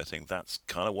campaign setting, that's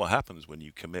kind of what happens when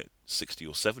you commit 60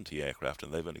 or 70 aircraft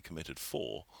and they've only committed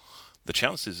 4. The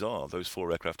chances are those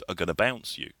 4 aircraft are going to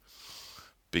bounce you,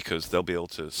 because they'll be able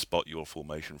to spot your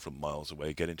formation from miles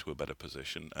away, get into a better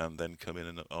position, and then come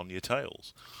in on your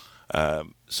tails.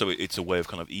 So it's a way of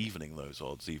kind of evening those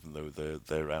odds, even though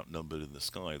they're outnumbered in the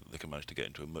sky, that they can manage to get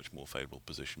into a much more favourable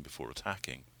position before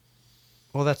attacking.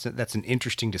 Well, that's an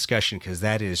interesting discussion, because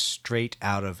that is straight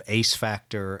out of Ace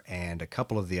Factor and a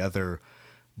couple of the other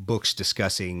books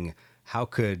discussing how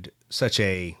could such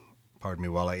a, pardon me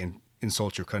while I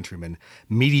insult your countrymen,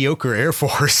 mediocre Air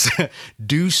Force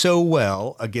do so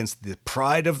well against the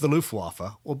pride of the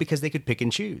Luftwaffe? Well, because they could pick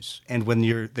and choose. And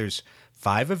when there's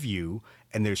 5 of you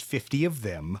and there's 50 of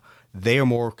them, they are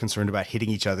more concerned about hitting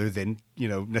each other than,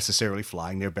 necessarily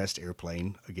flying their best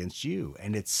airplane against you.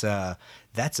 And it's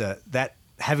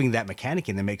having that mechanic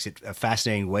in there makes it a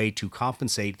fascinating way to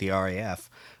compensate the RAF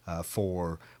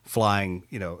for flying,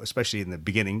 especially in the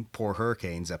beginning, poor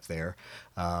hurricanes up there,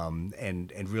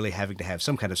 and really having to have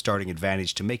some kind of starting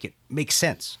advantage to make it make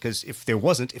sense. Because if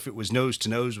it was nose to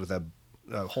nose with a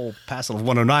whole passel of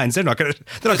 109s, they're not going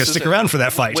to stick around for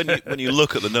that fight. When you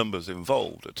look at the numbers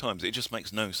involved, at times it just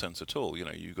makes no sense at all.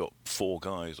 You've got 4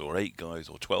 guys or 8 guys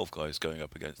or 12 guys going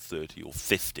up against 30 or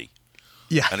 50.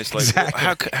 Yeah, And it's like, exactly.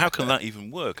 well, how can that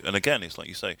even work? And again, it's like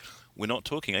you say, we're not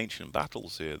talking ancient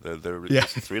battles here. Yeah.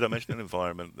 It's a three-dimensional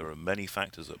environment. There are many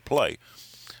factors at play.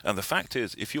 And the fact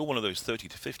is, if you're one of those 30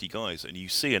 to 50 guys and you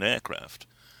see an aircraft,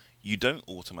 you don't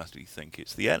automatically think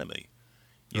it's the enemy.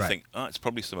 You Right. think, oh, it's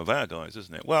probably some of our guys,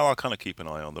 isn't it? Well, I'll kind of keep an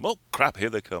eye on them. Oh, crap, here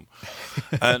they come.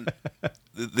 And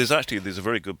there's a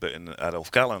very good bit in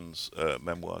Adolf Galland's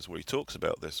memoirs where he talks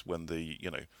about this when the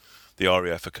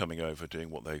RAF are coming over doing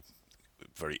what they,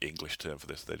 very English term for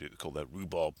this, they call their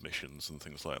rhubarb missions and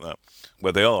things like that,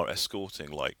 where they are escorting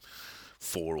like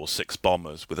 4 or 6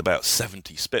 bombers with about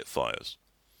 70 Spitfires,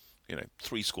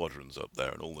 3 squadrons up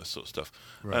there and all this sort of stuff.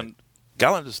 Right. And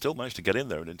Galland has still managed to get in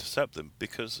there and intercept them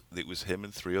because it was him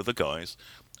and 3 other guys,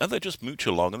 and they just mooch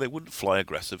along and they wouldn't fly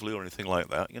aggressively or anything like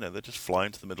that. They just fly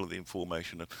into the middle of the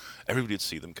formation and everybody would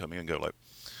see them coming and go like,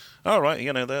 all right,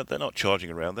 they're not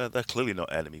charging around. They're clearly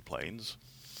not enemy planes.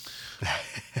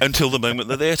 Until the moment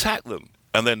that they attack them.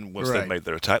 And then once Right. they've made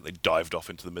their attack, they dived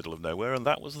off into the middle of nowhere, and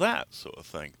that was that sort of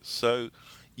thing. So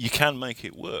you can make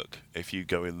it work if you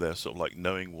go in there sort of like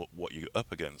knowing what you're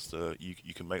up against.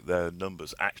 You can make their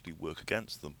numbers actually work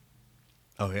against them.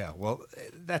 Oh yeah, well,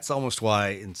 that's almost why,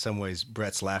 in some ways,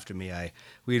 Brett's laughed at me.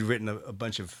 We had written a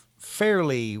bunch of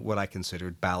fairly what I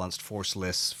considered balanced force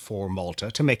lists for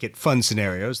Malta to make it fun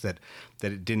scenarios that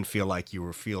it didn't feel like you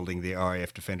were fielding the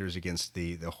RAF defenders against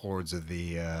the hordes of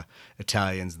the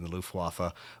Italians and the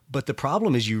Luftwaffe. But the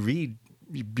problem is, you read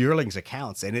Björling's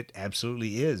accounts, and it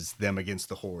absolutely is them against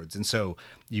the hordes. And so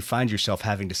you find yourself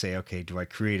having to say, okay, do I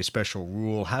create a special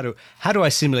rule? How do I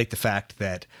simulate the fact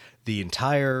that the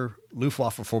entire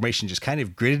Luftwaffe formation just kind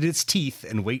of gritted its teeth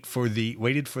and waited for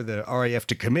the RAF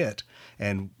to commit,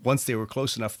 and once they were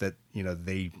close enough that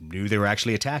they knew they were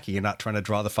actually attacking and not trying to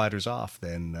draw the fighters off,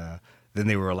 then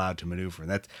they were allowed to maneuver.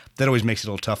 And that always makes it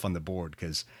a little tough on the board,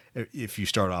 because if you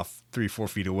start off 3-4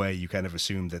 feet away, you kind of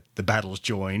assume that the battle's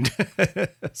joined,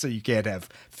 so you can't have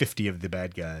 50 of the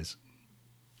bad guys.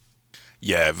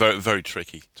 Yeah, very very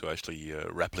tricky to actually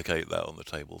replicate that on the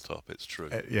tabletop. It's true.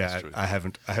 Yeah, It's true. I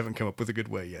haven't come up with a good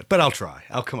way yet, but I'll try.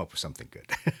 I'll come up with something good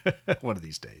one of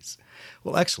these days.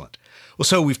 Well, excellent. Well,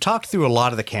 so we've talked through a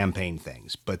lot of the campaign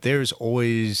things, but there's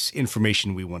always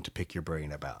information we want to pick your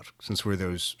brain about, since we're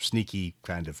those sneaky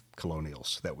kind of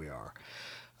colonials that we are.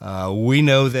 We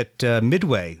know that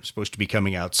Midway is supposed to be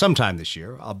coming out sometime this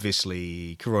year.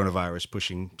 Obviously, coronavirus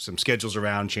pushing some schedules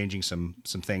around, changing some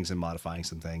things and modifying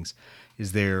some things.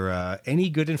 Is there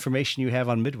any good information you have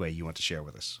on Midway you want to share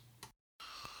with us?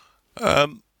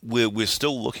 We're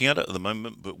still looking at it at the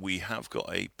moment, but we have got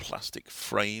a plastic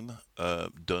frame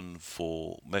done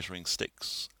for measuring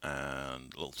sticks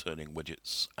and little turning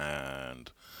widgets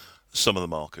and some of the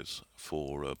markers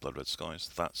for Blood Red Skies.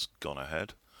 That's gone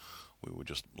ahead. We were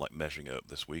just like measuring it up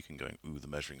this week and going, ooh, the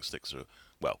measuring sticks are,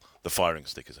 well, the firing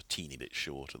stick is a teeny bit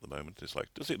short at the moment. It's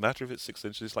like, does it matter if it's 6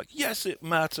 inches? It's like, yes, it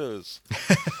matters.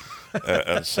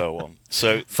 And so on.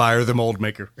 So Fire the mold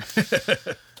maker.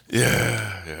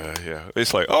 Yeah.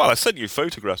 It's like, oh, I sent you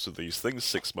photographs of these things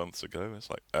 6 months ago. It's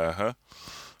like,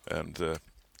 and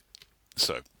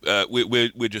so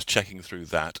we're just checking through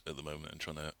that at the moment and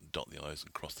trying to dot the I's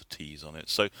and cross the T's on it.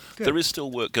 So Good. There is still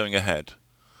work going ahead.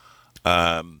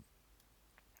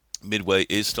 Midway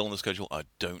is still on the schedule. I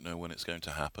don't know when it's going to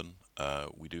happen.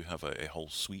 We do have a whole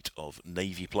suite of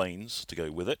Navy planes to go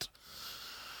with it,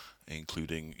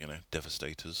 including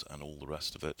Devastators and all the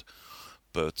rest of it.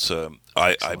 But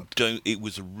I don't. It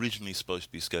was originally supposed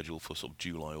to be scheduled for sort of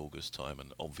July, August time,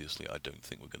 and obviously I don't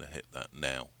think we're going to hit that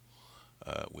now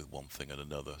with one thing and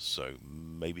another. So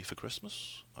maybe for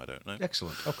Christmas. I don't know.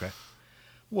 Excellent. Okay.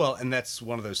 Well, and that's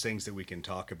one of those things that we can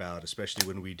talk about, especially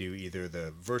when we do either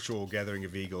the virtual Gathering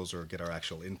of Eagles or get our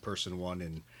actual in-person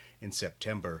one in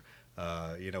September.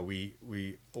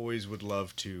 We always would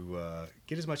love to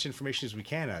get as much information as we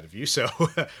can out of you. So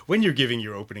when you're giving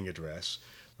your opening address,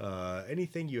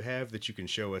 anything you have that you can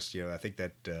show us, I think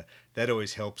that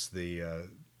always helps the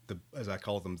as I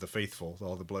call them, the faithful,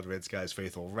 all the Blood Red Skies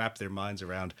faithful, wrap their minds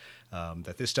around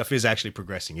that this stuff is actually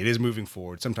progressing. It is moving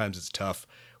forward. Sometimes it's tough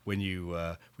when you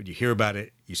hear about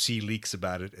it, you see leaks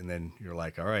about it, and then you're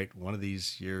like, all right, one of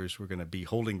these years we're going to be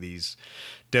holding these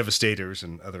Devastators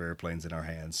and other airplanes in our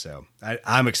hands. So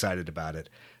I'm excited about it.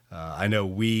 I know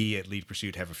we at Lead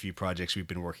Pursuit have a few projects we've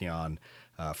been working on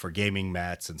for gaming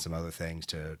mats and some other things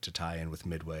to tie in with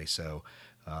Midway. So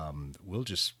we'll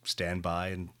just stand by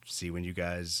and see when you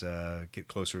guys get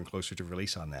closer and closer to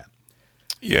release on that.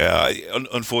 Yeah,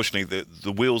 unfortunately,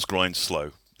 the wheels grind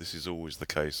slow. This is always the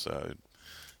case.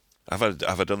 Have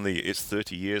I done it's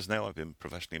 30 years now I've been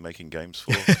professionally making games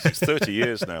for. It's 30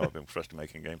 years now I've been professionally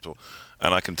making games for.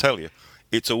 And I can tell you,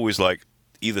 it's always like,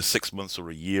 either 6 months or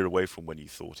a year away from when you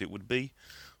thought it would be.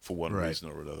 For one Right. reason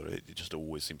or another, it just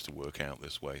always seems to work out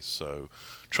this way. So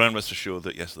try and rest assured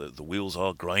that, yes, the wheels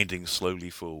are grinding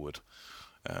slowly forward.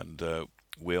 And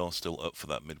we are still up for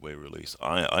that midway release.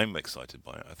 I'm excited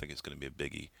by it. I think it's going to be a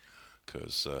biggie.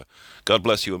 Because God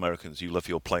bless you, Americans. You love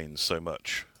your planes so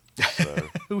much. So,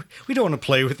 We don't want to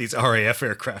play with these RAF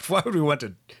aircraft. Why would we want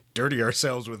to dirty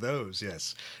ourselves with those?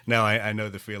 Yes. No, I know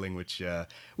the feeling, which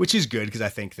is good, because I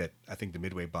think the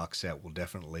Midway box set will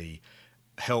definitely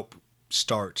help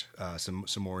start some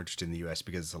more interest in the U.S.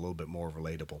 because it's a little bit more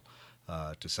relatable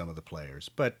to some of the players.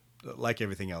 But like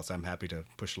everything else, I'm happy to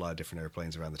push a lot of different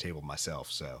airplanes around the table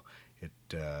myself. So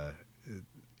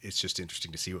it's just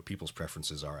interesting to see what people's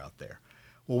preferences are out there.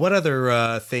 Well, what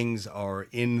other things are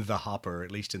in the hopper,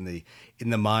 at least in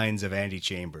the minds of Andy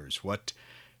Chambers? What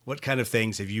kind of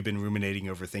things have you been ruminating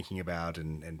over, thinking about,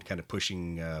 and kind of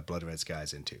pushing Blood Red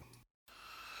Skies into?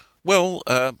 well,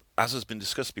 as has been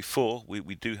discussed before,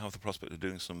 we do have the prospect of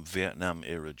doing some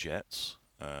Vietnam-era jets,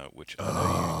 which I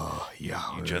know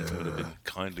you gentlemen have been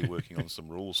kindly working on some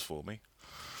rules for me.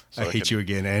 So I hate you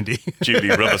again, Andy. duly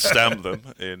rubber stamp them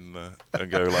in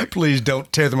and go like, Please don't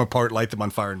tear them apart, light them on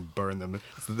fire, and burn them.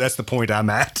 That's the point I'm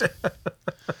at.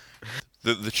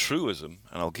 the truism,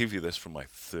 and I'll give you this from my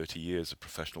 30 years of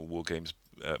professional war games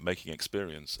making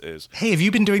experience, is Hey, have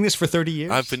you been doing this for 30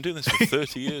 years? I've been doing this for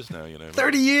 30 years now,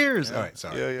 30 years? All right,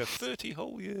 sorry. Yeah, 30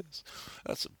 whole years.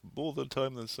 That's more than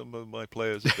time than some of my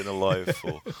players have been alive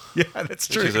for. Yeah, that's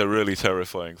Which true. is a really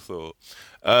terrifying thought.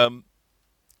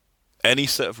 Any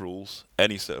set of rules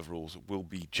will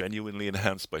be genuinely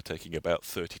enhanced by taking about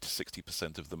 30 to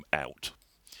 60% of them out.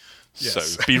 Yes.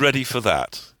 So be ready for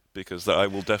that, because I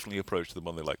will definitely approach them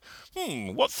on the like,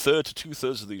 what third to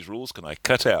two-thirds of these rules can I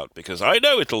cut out? Because I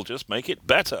know it'll just make it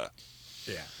better.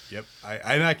 Yeah, yep.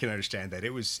 I can understand that.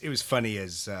 It was funny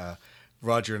as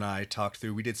Roger and I talked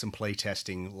through. We did some play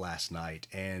testing last night,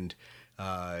 and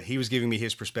he was giving me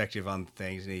his perspective on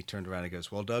things, and he turned around and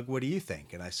goes, "Well, Doug, what do you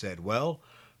think?" And I said, "Well,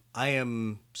 I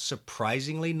am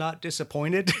surprisingly not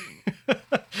disappointed."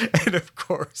 And of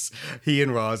course, he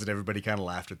and Roz and everybody kind of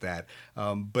laughed at that.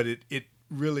 But it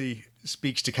really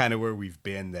speaks to kind of where we've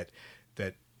been, that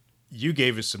you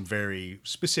gave us some very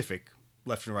specific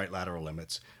left and right lateral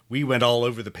limits. We went all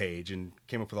over the page and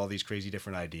came up with all these crazy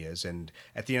different ideas. And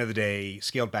at the end of the day,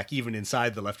 scaled back even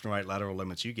inside the left and right lateral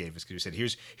limits you gave us, because we said,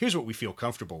 here's what we feel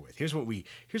comfortable with. Here's what we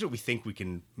think we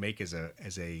can make as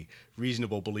a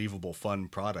reasonable, believable, fun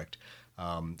product.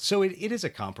 So it is a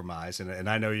compromise, and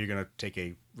I know you're going to take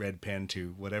a red pen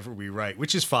to whatever we write,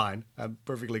 which is fine. I'm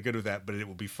perfectly good with that, but it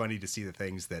will be funny to see the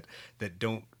things that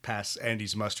don't pass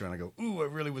Andy's muster, and I go, ooh, I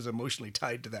really was emotionally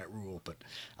tied to that rule, but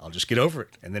I'll just get over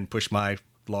it and then push my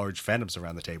large phantoms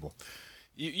around the table.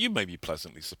 You may be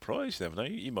pleasantly surprised. You never know.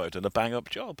 You might have done a bang-up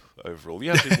job overall.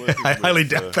 You have been working I highly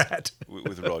doubt that.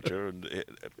 with Roger, and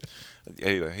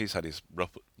anyway, he's had his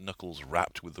knuckles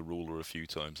wrapped with the ruler a few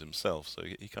times himself, so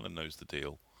he kind of knows the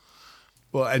deal.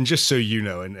 Well, and just so you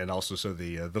know, and also so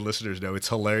the listeners know, it's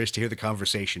hilarious to hear the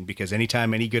conversation, because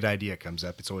anytime any good idea comes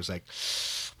up, it's always like,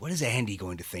 what is Andy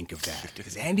going to think of that?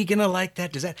 Is Andy going to like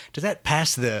that? Does that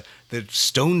pass the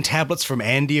stone tablets from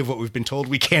Andy of what we've been told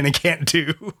we can and can't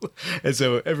do? And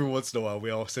so every once in a while, we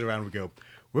all sit around and we go,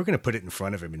 we're going to put it in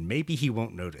front of him, and maybe he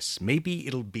won't notice. Maybe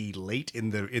it'll be late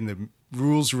in the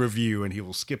rules review, and he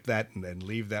will skip that and then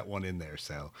leave that one in there.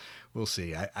 So we'll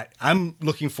see. I'm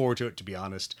looking forward to it, to be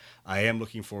honest. I am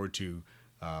looking forward to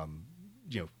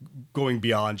going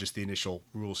beyond just the initial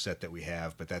rule set that we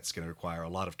have, but that's going to require a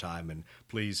lot of time, and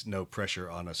please, no pressure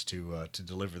on us to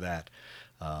deliver that.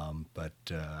 But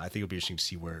I think it'll be interesting to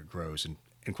see where it grows.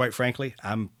 And quite frankly,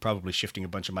 I'm probably shifting a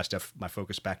bunch of my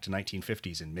focus back to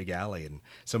 1950s and MiG Alley and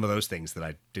some of those things that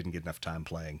I didn't get enough time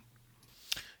playing.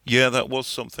 Yeah, that was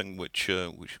something which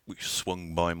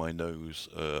swung by my nose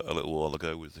a little while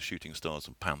ago with the Shooting Stars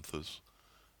and Panthers.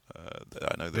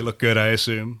 I know they look good, I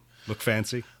assume. Look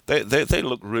fancy. They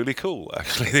look really cool,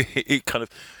 actually. It kind of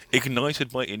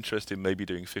ignited my interest in maybe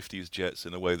doing 50s jets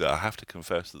in a way that I have to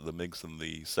confess that the MiGs and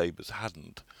the Sabres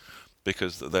hadn't,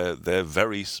 because they're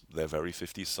very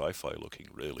 50s sci-fi looking,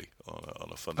 really, on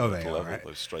a fundamental level. Right?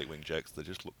 Those straight wing jets, they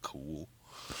just look cool.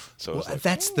 So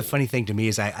that's the funny thing to me,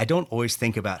 is I don't always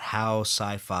think about how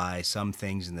sci-fi some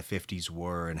things in the 50s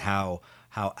were and how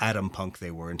atom punk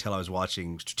they were until I was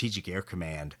watching Strategic Air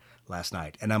Command last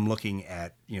night, and I'm looking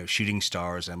at shooting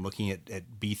stars. I'm looking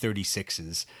at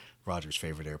B-36s, Roger's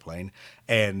favorite airplane,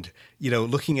 and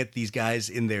looking at these guys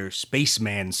in their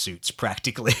spaceman suits,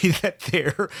 practically that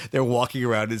they're walking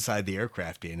around inside the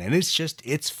aircraft in, and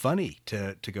it's funny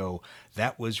to go.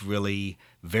 That was really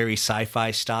very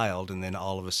sci-fi styled, and then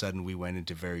all of a sudden we went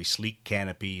into very sleek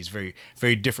canopies, very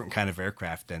very different kind of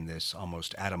aircraft than this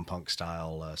almost Atom Punk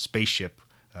style spaceship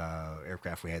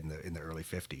aircraft we had in the early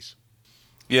 50s.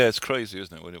 Yeah, it's crazy,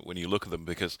 isn't it, when you look at them?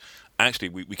 Because actually,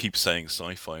 we keep saying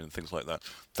sci-fi and things like that.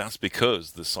 That's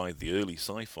because the early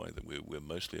sci-fi that we're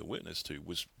mostly a witness to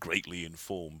was greatly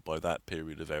informed by that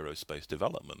period of aerospace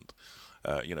development.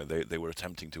 They were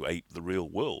attempting to ape the real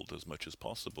world as much as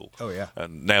possible. Oh yeah.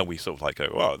 And now we sort of like go,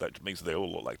 wow, that means they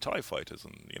all look like TIE fighters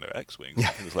and X-wings and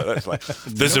things like that. It's like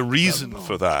there's a reason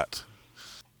for that.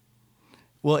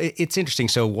 Well, it's interesting.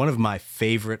 So one of my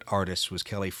favorite artists was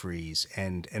Kelly Freas,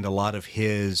 and a lot of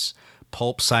his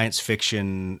pulp science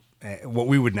fiction, what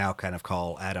we would now kind of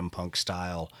call Atom Punk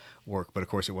style work. But of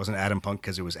course, it wasn't Atom Punk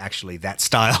because it was actually that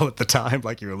style at the time,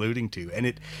 like you're alluding to.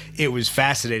 And it was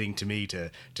fascinating to me to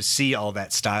see all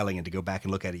that styling and to go back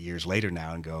and look at it years later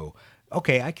now and go,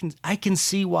 okay, I can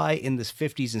see why in the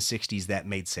 50s and 60s that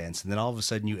made sense. And then all of a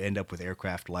sudden you end up with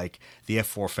aircraft like the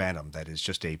F-4 Phantom that is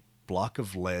just a block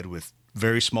of lead with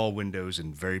very small windows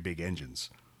and very big engines.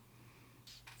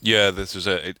 Yeah,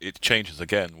 it changes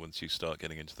again once you start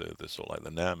getting into the sort of like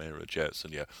the NAM era jets,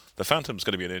 and the Phantom's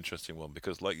going to be an interesting one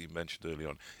because, like you mentioned earlier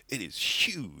on, it is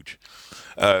huge.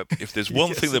 If there's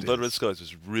one thing that Blood Red Skies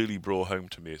has really brought home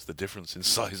to me, it's the difference in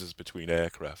sizes between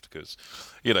aircraft. Because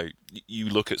you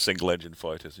look at single engine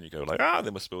fighters and you go like,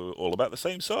 they must be all about the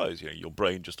same size. Your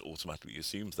brain just automatically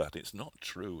assumes that. It's not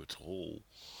true at all.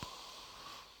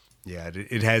 Yeah,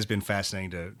 it has been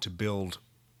fascinating to build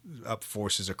up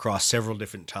forces across several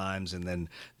different times and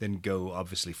then go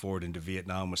obviously forward into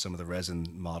Vietnam with some of the resin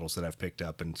models that I've picked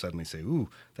up and suddenly say, ooh,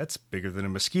 that's bigger than a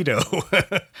Mosquito.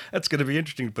 That's going to be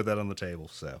interesting to put that on the table.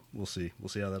 So we'll see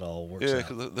how that all works out. Yeah,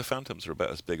 because the Phantoms are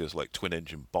about as big as like twin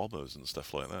engine bombers and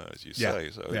stuff like that, as you say.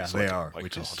 So yeah, it's they like, are,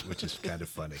 which is kind of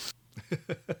funny.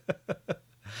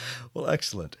 Well,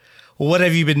 excellent. Well, what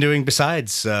have you been doing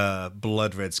besides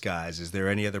Blood Red Skies? Is there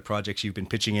any other projects you've been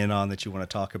pitching in on that you want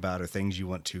to talk about or things you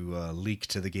want to leak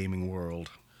to the gaming world?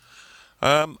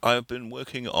 I've been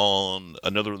working on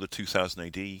another of the 2000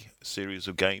 AD series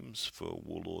of games for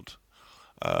Warlord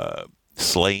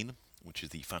Slain, which is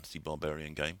the fantasy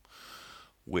barbarian game,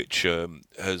 which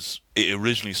it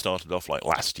originally started off like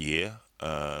last year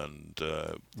and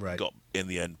got in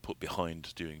the end put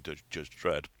behind doing Judge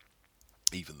Dredd,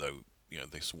 even though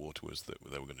they swore to us that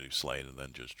they were going to do Slain and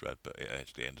then Judge Dredd, but it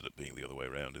actually ended up being the other way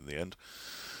around in the end.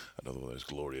 Another one of those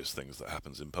glorious things that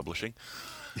happens in publishing.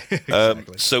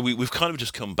 Exactly. So we've kind of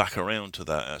just come back around to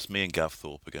that. It's me and Gav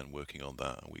Thorpe again working on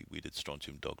that, and we did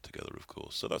Strontium Dog together, of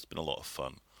course. So that's been a lot of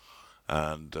fun,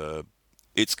 and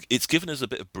it's given us a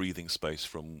bit of breathing space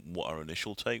from what our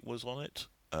initial take was on it,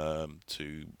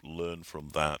 to learn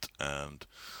from that, and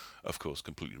of course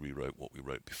completely rewrote what we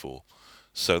wrote before.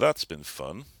 So that's been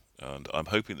fun, and I'm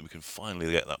hoping that we can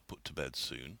finally get that put to bed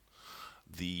soon.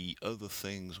 The other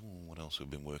things, what else have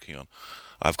we been working on?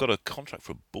 I've got a contract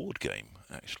for a board game,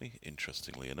 actually,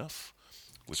 interestingly enough.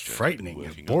 Which it's frightening,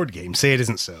 a board game. Say it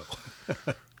isn't so.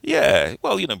 Yeah,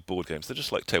 well, board games, they're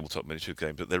just like tabletop miniature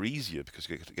games, but they're easier because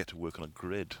you get to work on a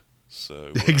grid.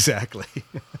 So exactly.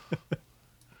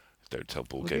 Don't tell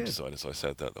board game designers I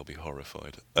said that, they'll be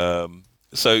horrified.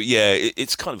 So yeah,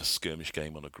 it's kind of a skirmish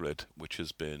game on a grid, which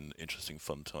has been interesting,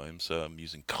 fun times. I'm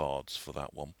using cards for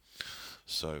that one.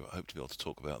 So I hope to be able to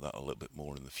talk about that a little bit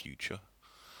more in the future.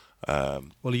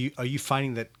 Well, are you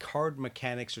finding that card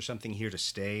mechanics are something here to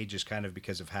stay, just kind of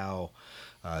because of how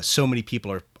so many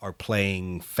people are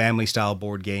playing family-style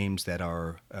board games that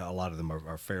are, a lot of them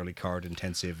are fairly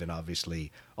card-intensive, and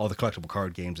obviously all the collectible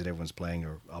card games that everyone's playing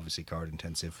are obviously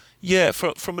card-intensive? Yeah,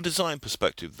 from a design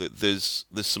perspective, there's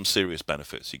some serious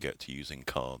benefits you get to using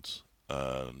cards,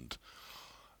 and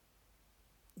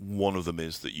one of them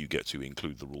is that you get to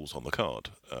include the rules on the card.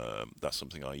 That's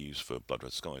something I use for Blood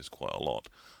Red Skies quite a lot.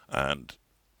 And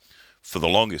for the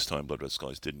longest time, Blood Red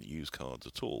Skies didn't use cards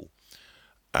at all.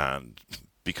 And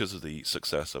because of the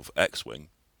success of X-Wing,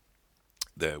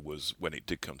 there was, when it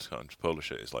did come time to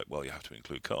publish it, it's like, well, you have to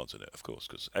include cards in it, of course,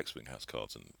 because X-Wing has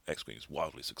cards, and X-Wing is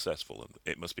wildly successful, and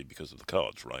it must be because of the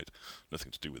cards, right?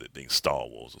 Nothing to do with it being Star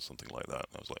Wars or something like that.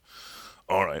 And I was like,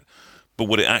 all right. But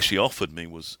what it actually offered me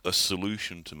was a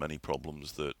solution to many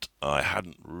problems that I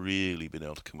hadn't really been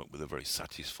able to come up with a very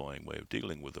satisfying way of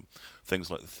dealing with them. Things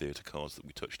like the theatre cards that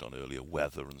we touched on earlier,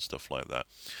 weather and stuff like that.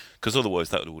 Because otherwise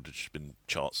that would have just been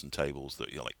charts and tables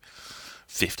that you're like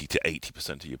 50 to 80%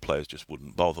 of your players just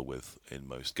wouldn't bother with in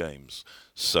most games.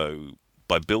 So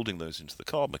by building those into the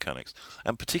card mechanics,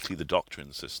 and particularly the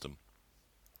doctrine system,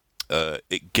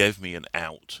 it gave me an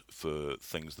out for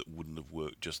things that wouldn't have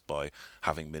worked just by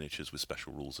having miniatures with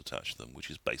special rules attached to them, which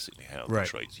is basically how the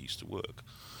trades used to work.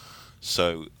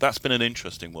 So that's been an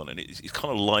interesting one, and it's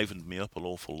kind of livened me up an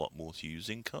awful lot more to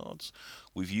using cards.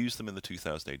 We've used them in the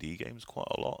 2000 AD games quite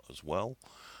a lot as well,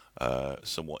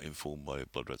 somewhat informed by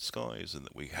Blood Red Skies, and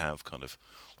that we have kind of,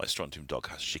 like Strontium Dog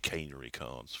has chicanery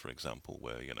cards, for example,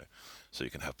 where, so you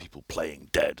can have people playing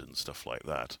dead and stuff like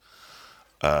that.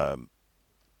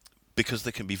 Because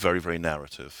they can be very, very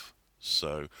narrative.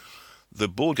 So the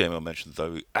board game I mentioned,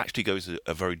 though, actually goes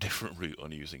a very different route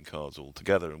on using cards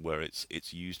altogether, and where it's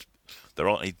used. There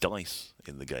aren't any dice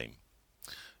in the game.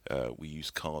 We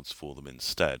use cards for them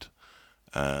instead,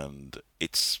 and I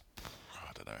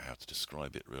don't know how to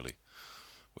describe it really,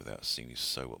 without seeming to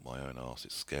sew up my own arse.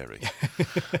 It's scary.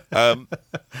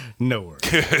 No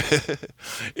worries.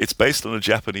 It's based on a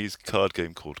Japanese card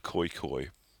game called Koi Koi.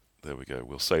 There we go.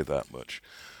 We'll say that much.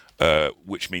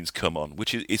 Which means come on,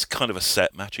 which is kind of a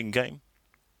set matching game.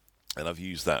 And I've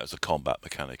used that as a combat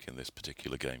mechanic in this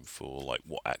particular game for like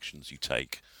what actions you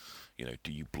take.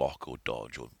 Do you block or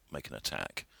dodge or make an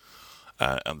attack?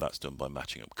 And that's done by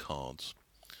matching up cards.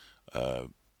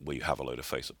 Where you have a load of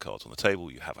face-up cards on the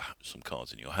table, you have some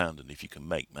cards in your hand, and if you can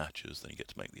make matches, then you get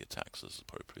to make the attacks as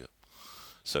appropriate.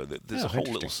 So there's a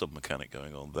whole little sub-mechanic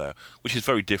going on there, which is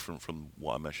very different from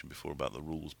what I mentioned before about the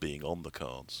rules being on the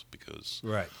cards, because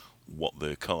what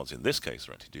the cards in this case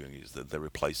are actually doing is that they're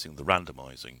replacing the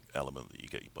randomizing element that you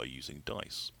get by using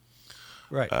dice.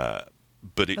 Right.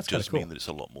 But it does mean that it's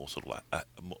a lot more sort of like a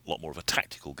lot more of a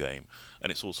tactical game,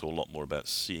 and it's also a lot more about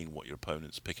seeing what your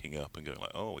opponent's picking up and going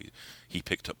like, oh, he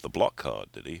picked up the block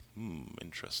card, did he?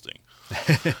 Interesting.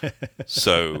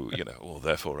 So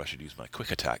therefore I should use my quick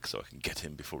attack so I can get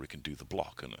him before he can do the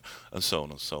block, and so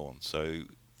on and so on. So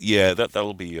yeah,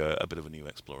 that'll be a bit of a new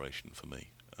exploration for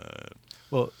me.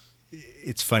 Well,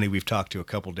 it's funny. We've talked to a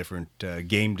couple different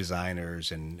game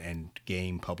designers and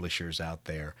game publishers out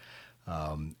there,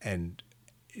 and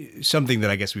something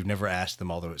that I guess we've never asked them,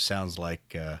 although it sounds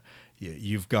like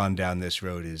you've gone down this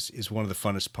road, is one of the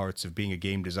funnest parts of being a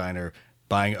game designer,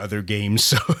 buying other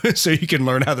games so you can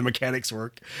learn how the mechanics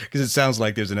work. Because it sounds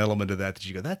like there's an element of that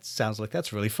you go, that sounds like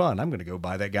that's really fun. I'm going to go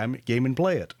buy that game and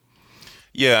play it.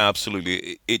 Yeah,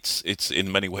 absolutely. It's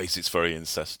in many ways it's very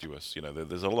incestuous.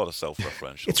 There's a lot of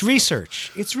self-referential. It's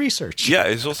research. It's research. Yeah,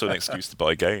 it's also an excuse to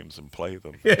buy games and play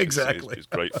them. Yeah, exactly. It's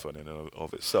great fun in and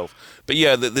of itself. But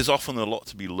yeah, there's often a lot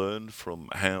to be learned from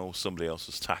how somebody else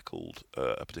has tackled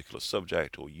a particular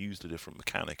subject or used a different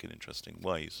mechanic in interesting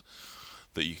ways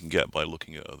that you can get by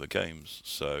looking at other games.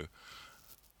 So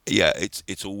yeah,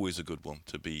 it's always a good one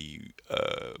to be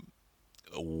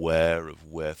aware of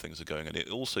where things are going, and it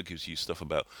also gives you stuff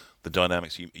about the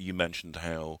dynamics. You mentioned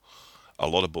how a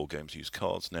lot of board games use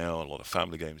cards now, a lot of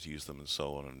family games use them, and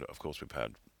so on. And of course, we've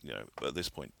had at this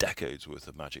point decades worth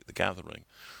of Magic the Gathering.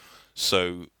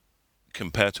 So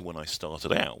compared to when I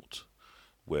started out,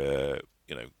 where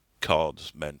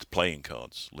cards meant playing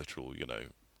cards, literal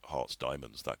hearts,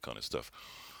 diamonds, that kind of stuff.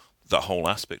 That whole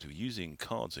aspect of using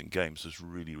cards in games has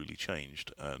really, really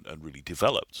changed and really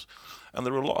developed. And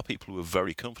there are a lot of people who are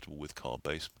very comfortable with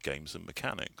card-based games and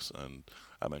mechanics. And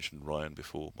I mentioned Ryan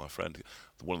before, my friend.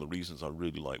 One of the reasons I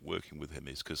really like working with him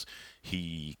is because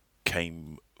he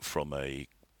came from a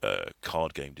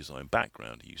card game design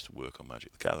background. He used to work on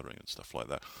Magic the Gathering and stuff like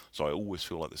that. So I always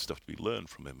feel like there's stuff to be learned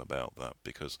from him about that,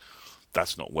 because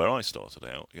that's not where I started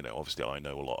out. Obviously I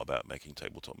know a lot about making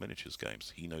tabletop miniatures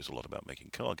games. He knows a lot about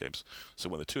making card games. So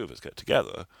when the two of us get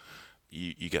together,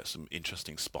 you get some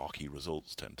interesting sparky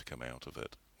results tend to come out of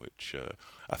it, which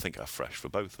I think are fresh for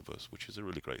both of us, which is a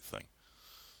really great thing.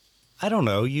 I don't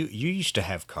know. You used to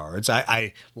have cards.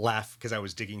 I laugh because I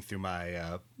was digging through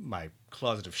my my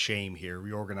closet of shame here,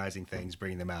 reorganizing things,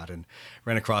 bringing them out, and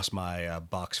ran across my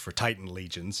box for Titan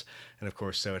Legions. And of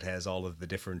course, so it has all of the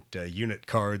different unit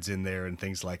cards in there and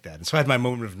things like that. And so I had my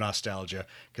moment of nostalgia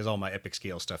because all my epic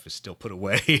scale stuff is still put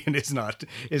away and is not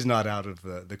out of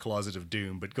the closet of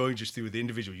doom. But going just through the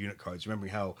individual unit cards,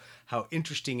 remembering how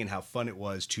interesting and how fun it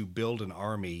was to build an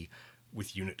army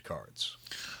with unit cards.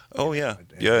 Oh yeah,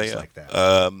 And yeah, things yeah. like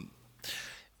that.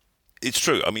 It's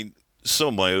true. I mean, some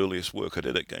of my earliest work I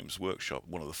did at Games Workshop,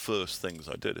 one of the first things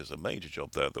I did as a major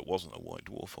job there that wasn't a White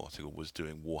Dwarf article was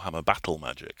doing Warhammer Battle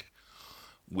Magic,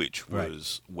 which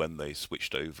was when they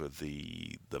switched over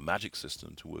the magic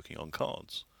system to working on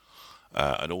cards.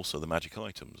 And also the magic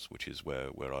items, which is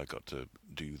where I got to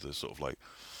do the sort of like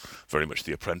very much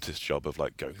the apprentice job of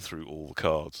like going through all the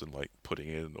cards and like putting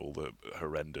in all the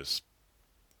horrendous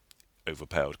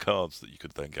overpowered cards that you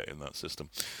could then get in that system.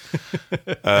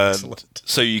 And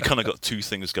so you kind of got two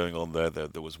things going on there.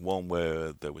 There was one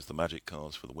where there was the magic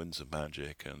cards for the Winds of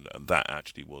Magic, and that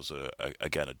actually was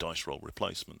again a dice roll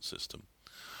replacement system.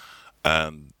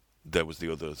 And there was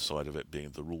the other side of it being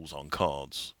the rules on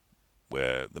cards,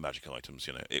 where the magic items,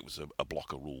 you know, it was a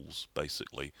block of rules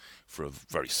basically for a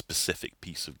very specific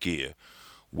piece of gear,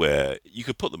 where you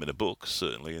could put them in a book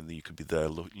certainly, and you could be there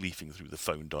leafing through the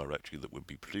phone directory that would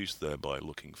be produced there by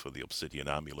looking for the obsidian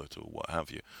amulet or what have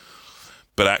you.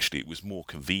 But actually it was more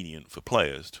convenient for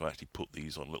players to actually put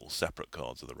these on little separate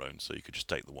cards of their own, so you could just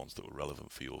take the ones that were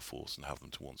relevant for your force and have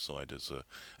them to one side as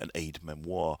an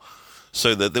aide-memoire.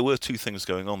 So there were two things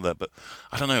going on there, but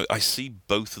I don't know, I see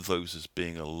both of those as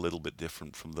being a little bit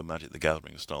different from the Magic the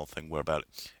Gathering style thing, where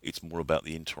it's more about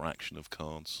the interaction of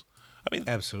cards. I mean,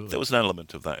 Absolutely. There was an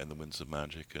element of that in the Winds of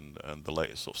Magic and the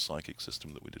latest sort of psychic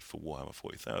system that we did for Warhammer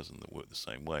 40,000 that worked the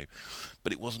same way,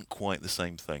 but it wasn't quite the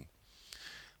same thing.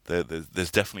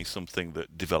 There's definitely something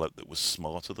that developed that was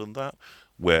smarter than that,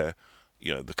 where,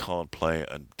 you know, the card play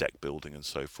and deck building and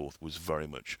so forth was very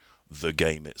much the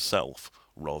game itself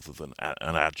rather than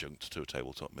an adjunct to a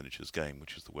tabletop miniatures game,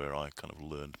 which is where I kind of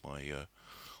learned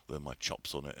my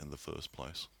chops on it in the first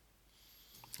place.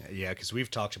 Yeah, because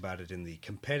we've talked about it in the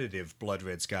competitive Blood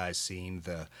Red Skies scene,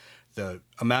 the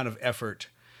amount of effort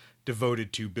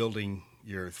devoted to building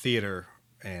your theater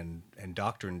and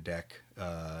doctrine deck,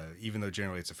 even though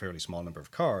generally it's a fairly small number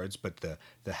of cards, but the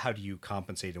how do you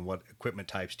compensate and what equipment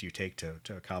types do you take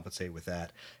to compensate with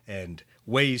that, and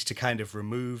ways to kind of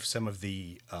remove some of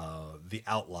the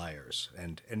outliers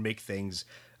and make things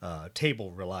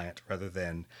table reliant rather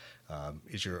than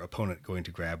is your opponent going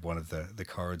to grab one of the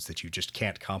cards that you just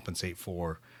can't compensate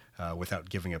for without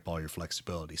giving up all your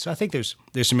flexibility. So I think there's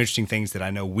some interesting things that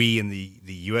I know we in the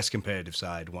U.S. competitive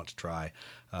side want to try.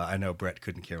 I know Brett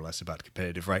couldn't care less about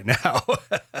competitive right now.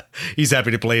 He's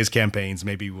happy to play his campaigns.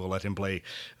 Maybe we'll let him play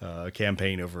a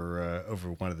campaign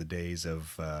over one of the days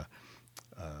of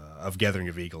Gathering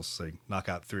of Eagles. So knock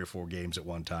out 3 or 4 games at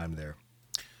one time there.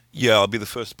 Yeah, I'll be the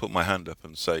first to put my hand up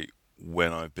and say,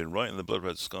 when I've been writing the Blood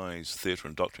Red Skies theatre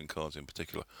and doctrine cards in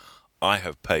particular, I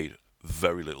have paid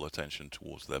very little attention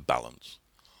towards their balance.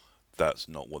 That's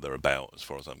not what they're about as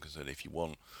far as I'm concerned. If you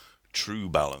want true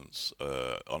balance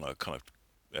on a kind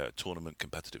of tournament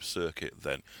competitive circuit,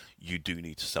 then you do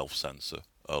need to self-censor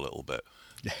a little bit.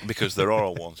 Because there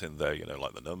are ones in there, you know,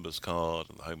 like the numbers card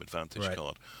and the home advantage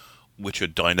card, which are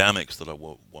dynamics that I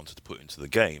wanted to put into the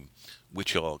game,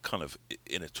 which are kind of,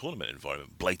 in a tournament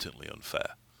environment, blatantly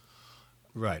unfair.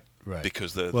 Right.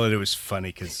 Because well, it was funny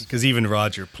because even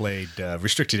Roger played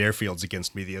restricted airfields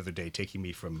against me the other day, taking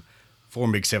me from 4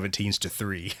 MiG-17s to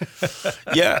 3.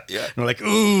 Yeah. And I'm like,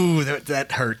 ooh,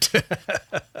 that hurt.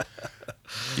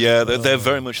 Yeah, they're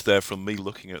very much there from me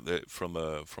looking at it from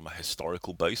a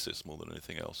historical basis more than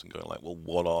anything else, and going like, well,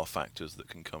 what are factors that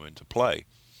can come into play?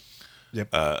 Yep.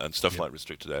 And stuff like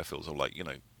restricted airfields are like, you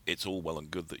know, it's all well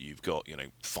and good that you've got, you know,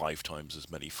 5 times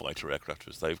as many fighter aircraft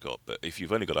as they've got, but if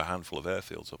you've only got a handful of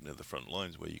airfields up near the front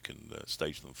lines where you can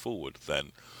stage them forward,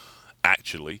 then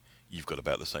actually you've got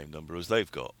about the same number as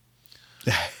they've got.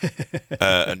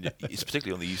 And it's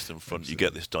particularly on the Eastern Front, you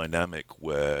get this dynamic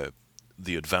where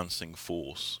the advancing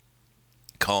force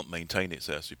can't maintain its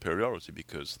air superiority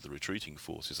because the retreating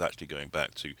force is actually going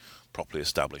back to properly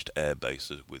established air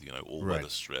bases with, you know, all-weather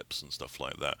strips and stuff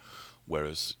like that,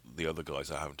 whereas the other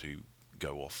guys are having to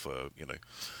go off, you know,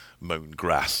 mown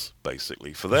grass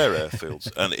basically for their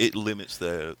airfields, and it limits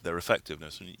their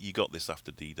effectiveness. And you got this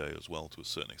after D-Day as well to a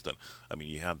certain extent. I mean,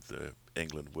 you had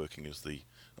England working as the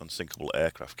unsinkable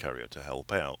aircraft carrier to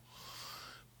help out,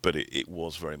 but it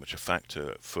was very much a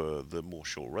factor for the more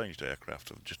short-ranged aircraft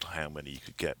of just how many you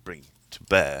could bring to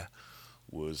bear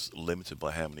was limited by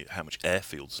how much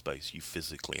airfield space you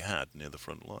physically had near the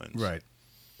front lines.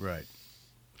 Right.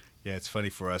 Yeah, it's funny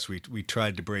for us. We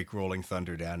tried to break Rolling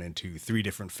Thunder down into 3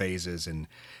 different phases and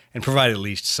provide at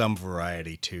least some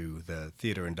variety to the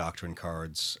theater and doctrine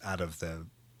cards out of the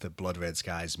Blood Red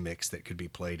Skies mix that could be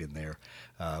played in there.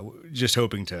 Just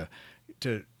hoping to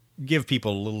give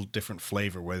people a little different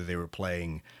flavor, whether they were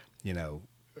playing, you know,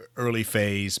 early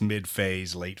phase, mid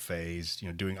phase, late phase,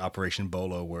 doing Operation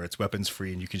Bolo where it's weapons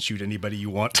free and you can shoot anybody you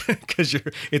want because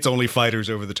it's only fighters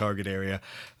over the target area,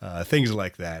 things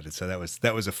like that. And so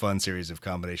that was a fun series of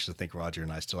combinations. I think Roger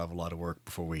and I still have a lot of work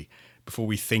before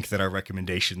we think that our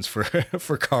recommendations for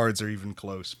for cards are even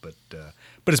close. But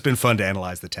it's been fun to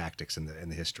analyze the tactics and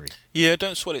the history. Yeah,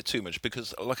 don't sweat it too much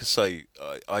because, like I say,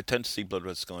 I tend to see Blood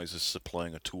Red Skies as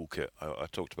supplying a toolkit. I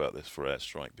talked about this for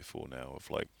Airstrike before now, of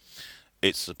like,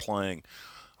 it's supplying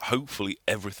hopefully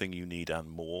everything you need and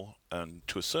more, and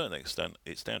to a certain extent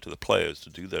it's down to the players to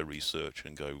do their research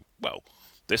and go, well,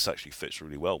 this actually fits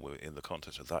really well in the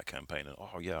context of that campaign, and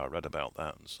oh yeah, I read about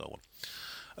that, and so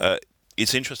on.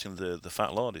 It's interesting the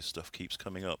Fat Lardis stuff keeps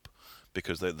coming up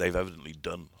because they've evidently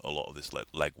done a lot of this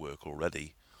legwork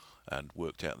already and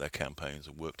worked out their campaigns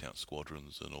and worked out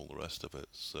squadrons and all the rest of it.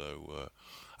 So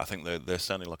I think they're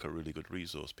sounding like a really good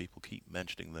resource. People keep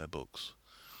mentioning their books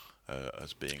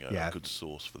as being a good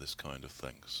source for this kind of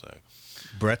thing. So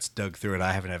Brett's dug through it.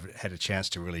 I haven't ever had a chance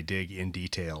to really dig in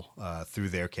detail through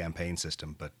their campaign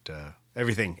system, but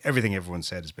everything everyone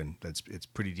said it's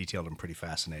pretty detailed and pretty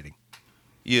fascinating.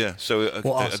 Yeah, so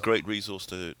a great resource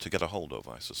to get a hold of,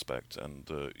 I suspect, and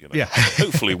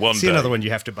hopefully one day another one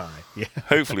you have to buy. Yeah,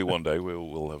 hopefully one day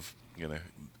we'll have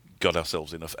got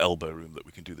ourselves enough elbow room that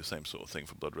we can do the same sort of thing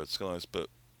for Blood Red Skies. But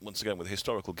once again, with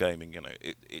historical gaming,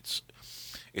 it's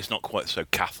not quite so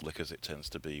Catholic as it tends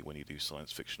to be when you do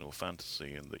science fiction or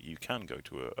fantasy, and that you can go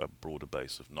to a broader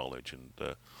base of knowledge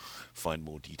and find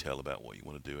more detail about what you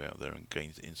want to do out there and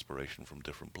gain inspiration from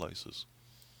different places.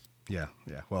 Yeah.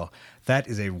 Well, that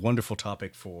is a wonderful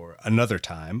topic for another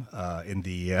time in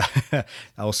the,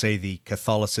 I will say, the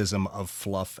Catholicism of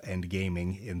fluff and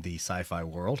gaming in the sci-fi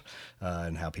world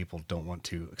and how people don't want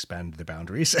to expand the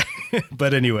boundaries.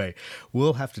 But anyway,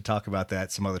 we'll have to talk about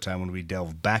that some other time when we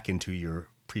delve back into your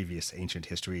previous ancient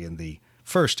history in the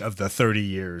first of the 30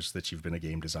 years that you've been a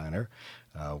game designer,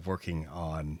 working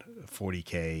on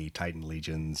 40K, Titan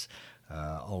Legions,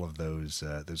 all of those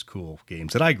cool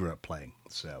games that I grew up playing.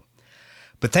 So,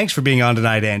 but thanks for being on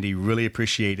tonight, Andy. Really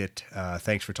appreciate it.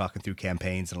 Thanks for talking through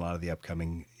campaigns and a lot of the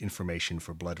upcoming information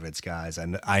for Blood Red Skies.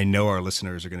 And I know our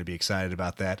listeners are going to be excited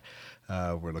about that.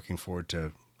 We're looking forward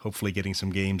to hopefully getting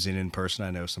some games in person. I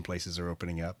know some places are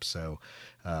opening up. So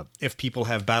if people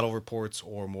have battle reports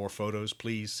or more photos,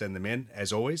 please send them in.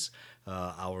 As always,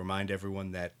 I'll remind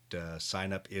everyone that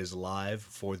sign up is live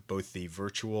for both the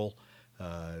virtual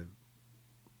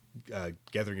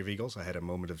Gathering of Eagles. I had a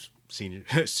moment of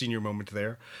senior moment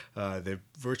there. The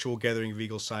virtual Gathering of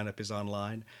Eagles sign up is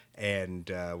online,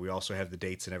 and we also have the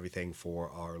dates and everything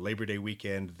for our Labor Day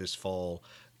weekend this fall.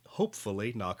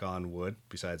 Hopefully, knock on wood,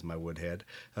 besides my wood head,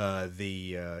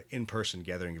 the in-person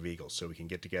Gathering of Eagles, so we can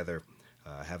get together,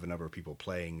 have a number of people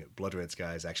playing Blood Red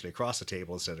Skies actually across a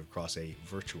table instead of across a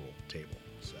virtual table.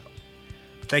 So,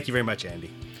 thank you very much,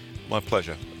 Andy. My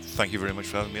pleasure. Thank you very much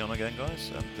for having me on again,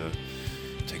 guys, and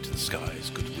take to the skies,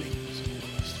 good wings, and all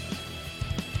the rest of it.